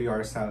home to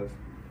yourself,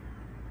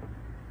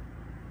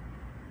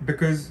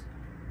 because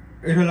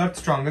you're a lot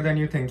stronger than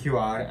you think you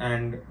are.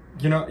 And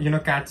you know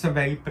cats are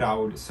very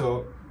proud,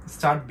 so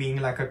start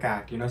being like a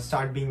cat. You know,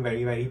 start being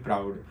very, very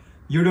proud.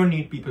 You don't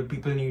need people,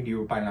 people need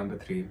you, pile number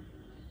 3.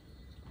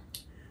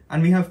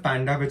 And we have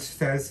panda, which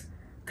says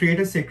create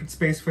a sacred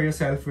space for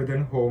yourself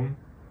within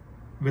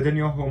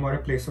your home or a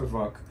place of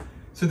work.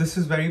 So this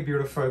is very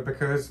beautiful,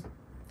 because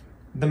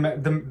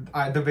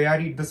the way I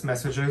read this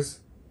message is,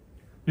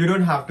 you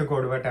don't have to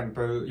go to a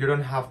temple, you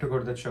don't have to go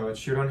to the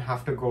church, you don't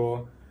have to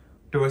go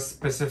to a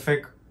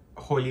specific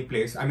holy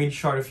place. I mean,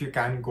 sure, if you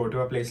can go to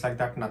a place like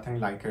that,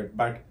 nothing like it,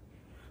 but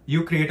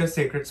you create a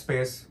sacred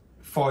space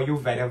for you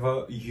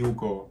wherever you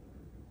go.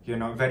 You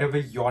know, wherever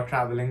you're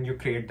traveling, you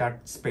create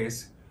that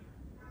space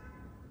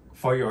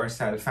for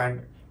yourself,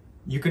 and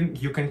you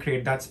can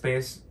create that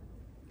space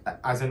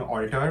as an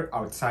altar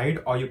outside,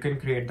 or you can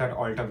create that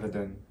altar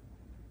within.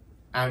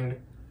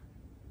 And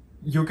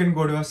you can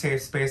go to a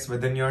safe space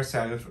within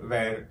yourself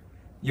where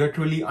you're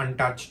truly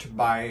untouched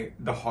by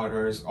the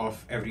horrors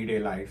of everyday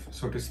life,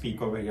 so to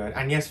speak, over here.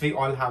 And yes, we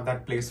all have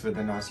that place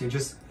within us. You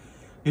just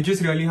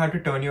really have to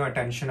turn your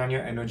attention and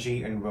your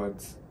energy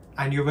inwards,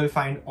 and you will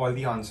find all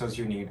the answers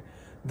you need.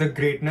 The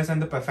greatness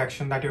and the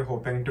perfection that you're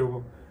hoping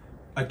to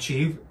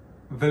achieve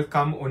will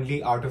come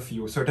only out of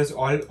you. So it is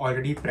all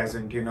already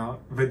present, you know,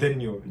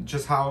 within you.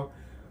 Just how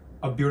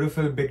a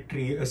beautiful big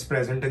tree is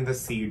present in the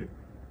seed,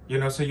 you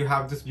know. So you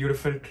have this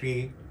beautiful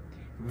tree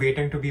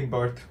waiting to be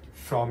birthed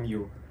from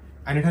you,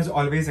 and it has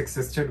always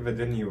existed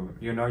within you,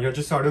 you know. You're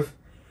just sort of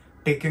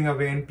taking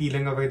away and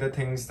peeling away the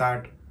things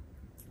that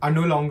are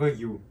no longer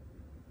you,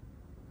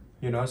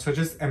 you know. So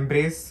just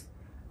embrace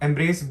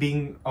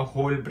being a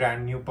whole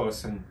brand new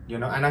person, you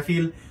know. And I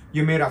feel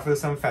you may ruffle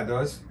some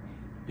feathers,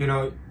 you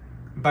know,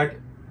 but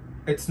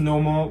it's no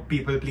more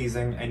people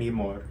pleasing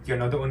anymore, you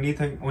know. The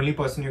only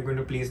person you're going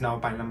to please now,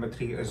 pile number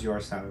 3, is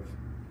yourself.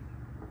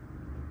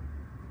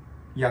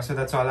 Yeah, so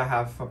that's all I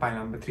have for pile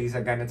number 3s.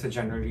 Again, it's a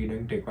general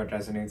reading. Take what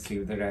resonates,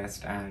 leave the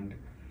rest. And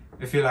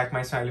if you like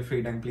my style of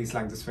reading, please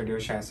like this video,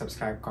 share,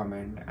 subscribe,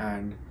 comment.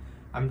 And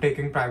I'm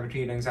taking private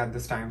readings at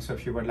this time, so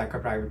if you would like a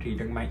private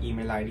reading, my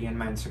email ID and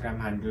my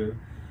Instagram handle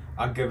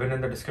are given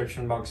in the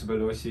description box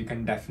below, so you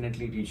can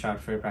definitely reach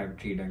out for a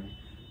private reading.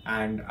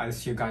 And I'll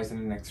see you guys in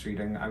the next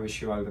reading. I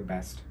wish you all the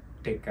best.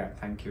 Take care.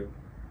 Thank you.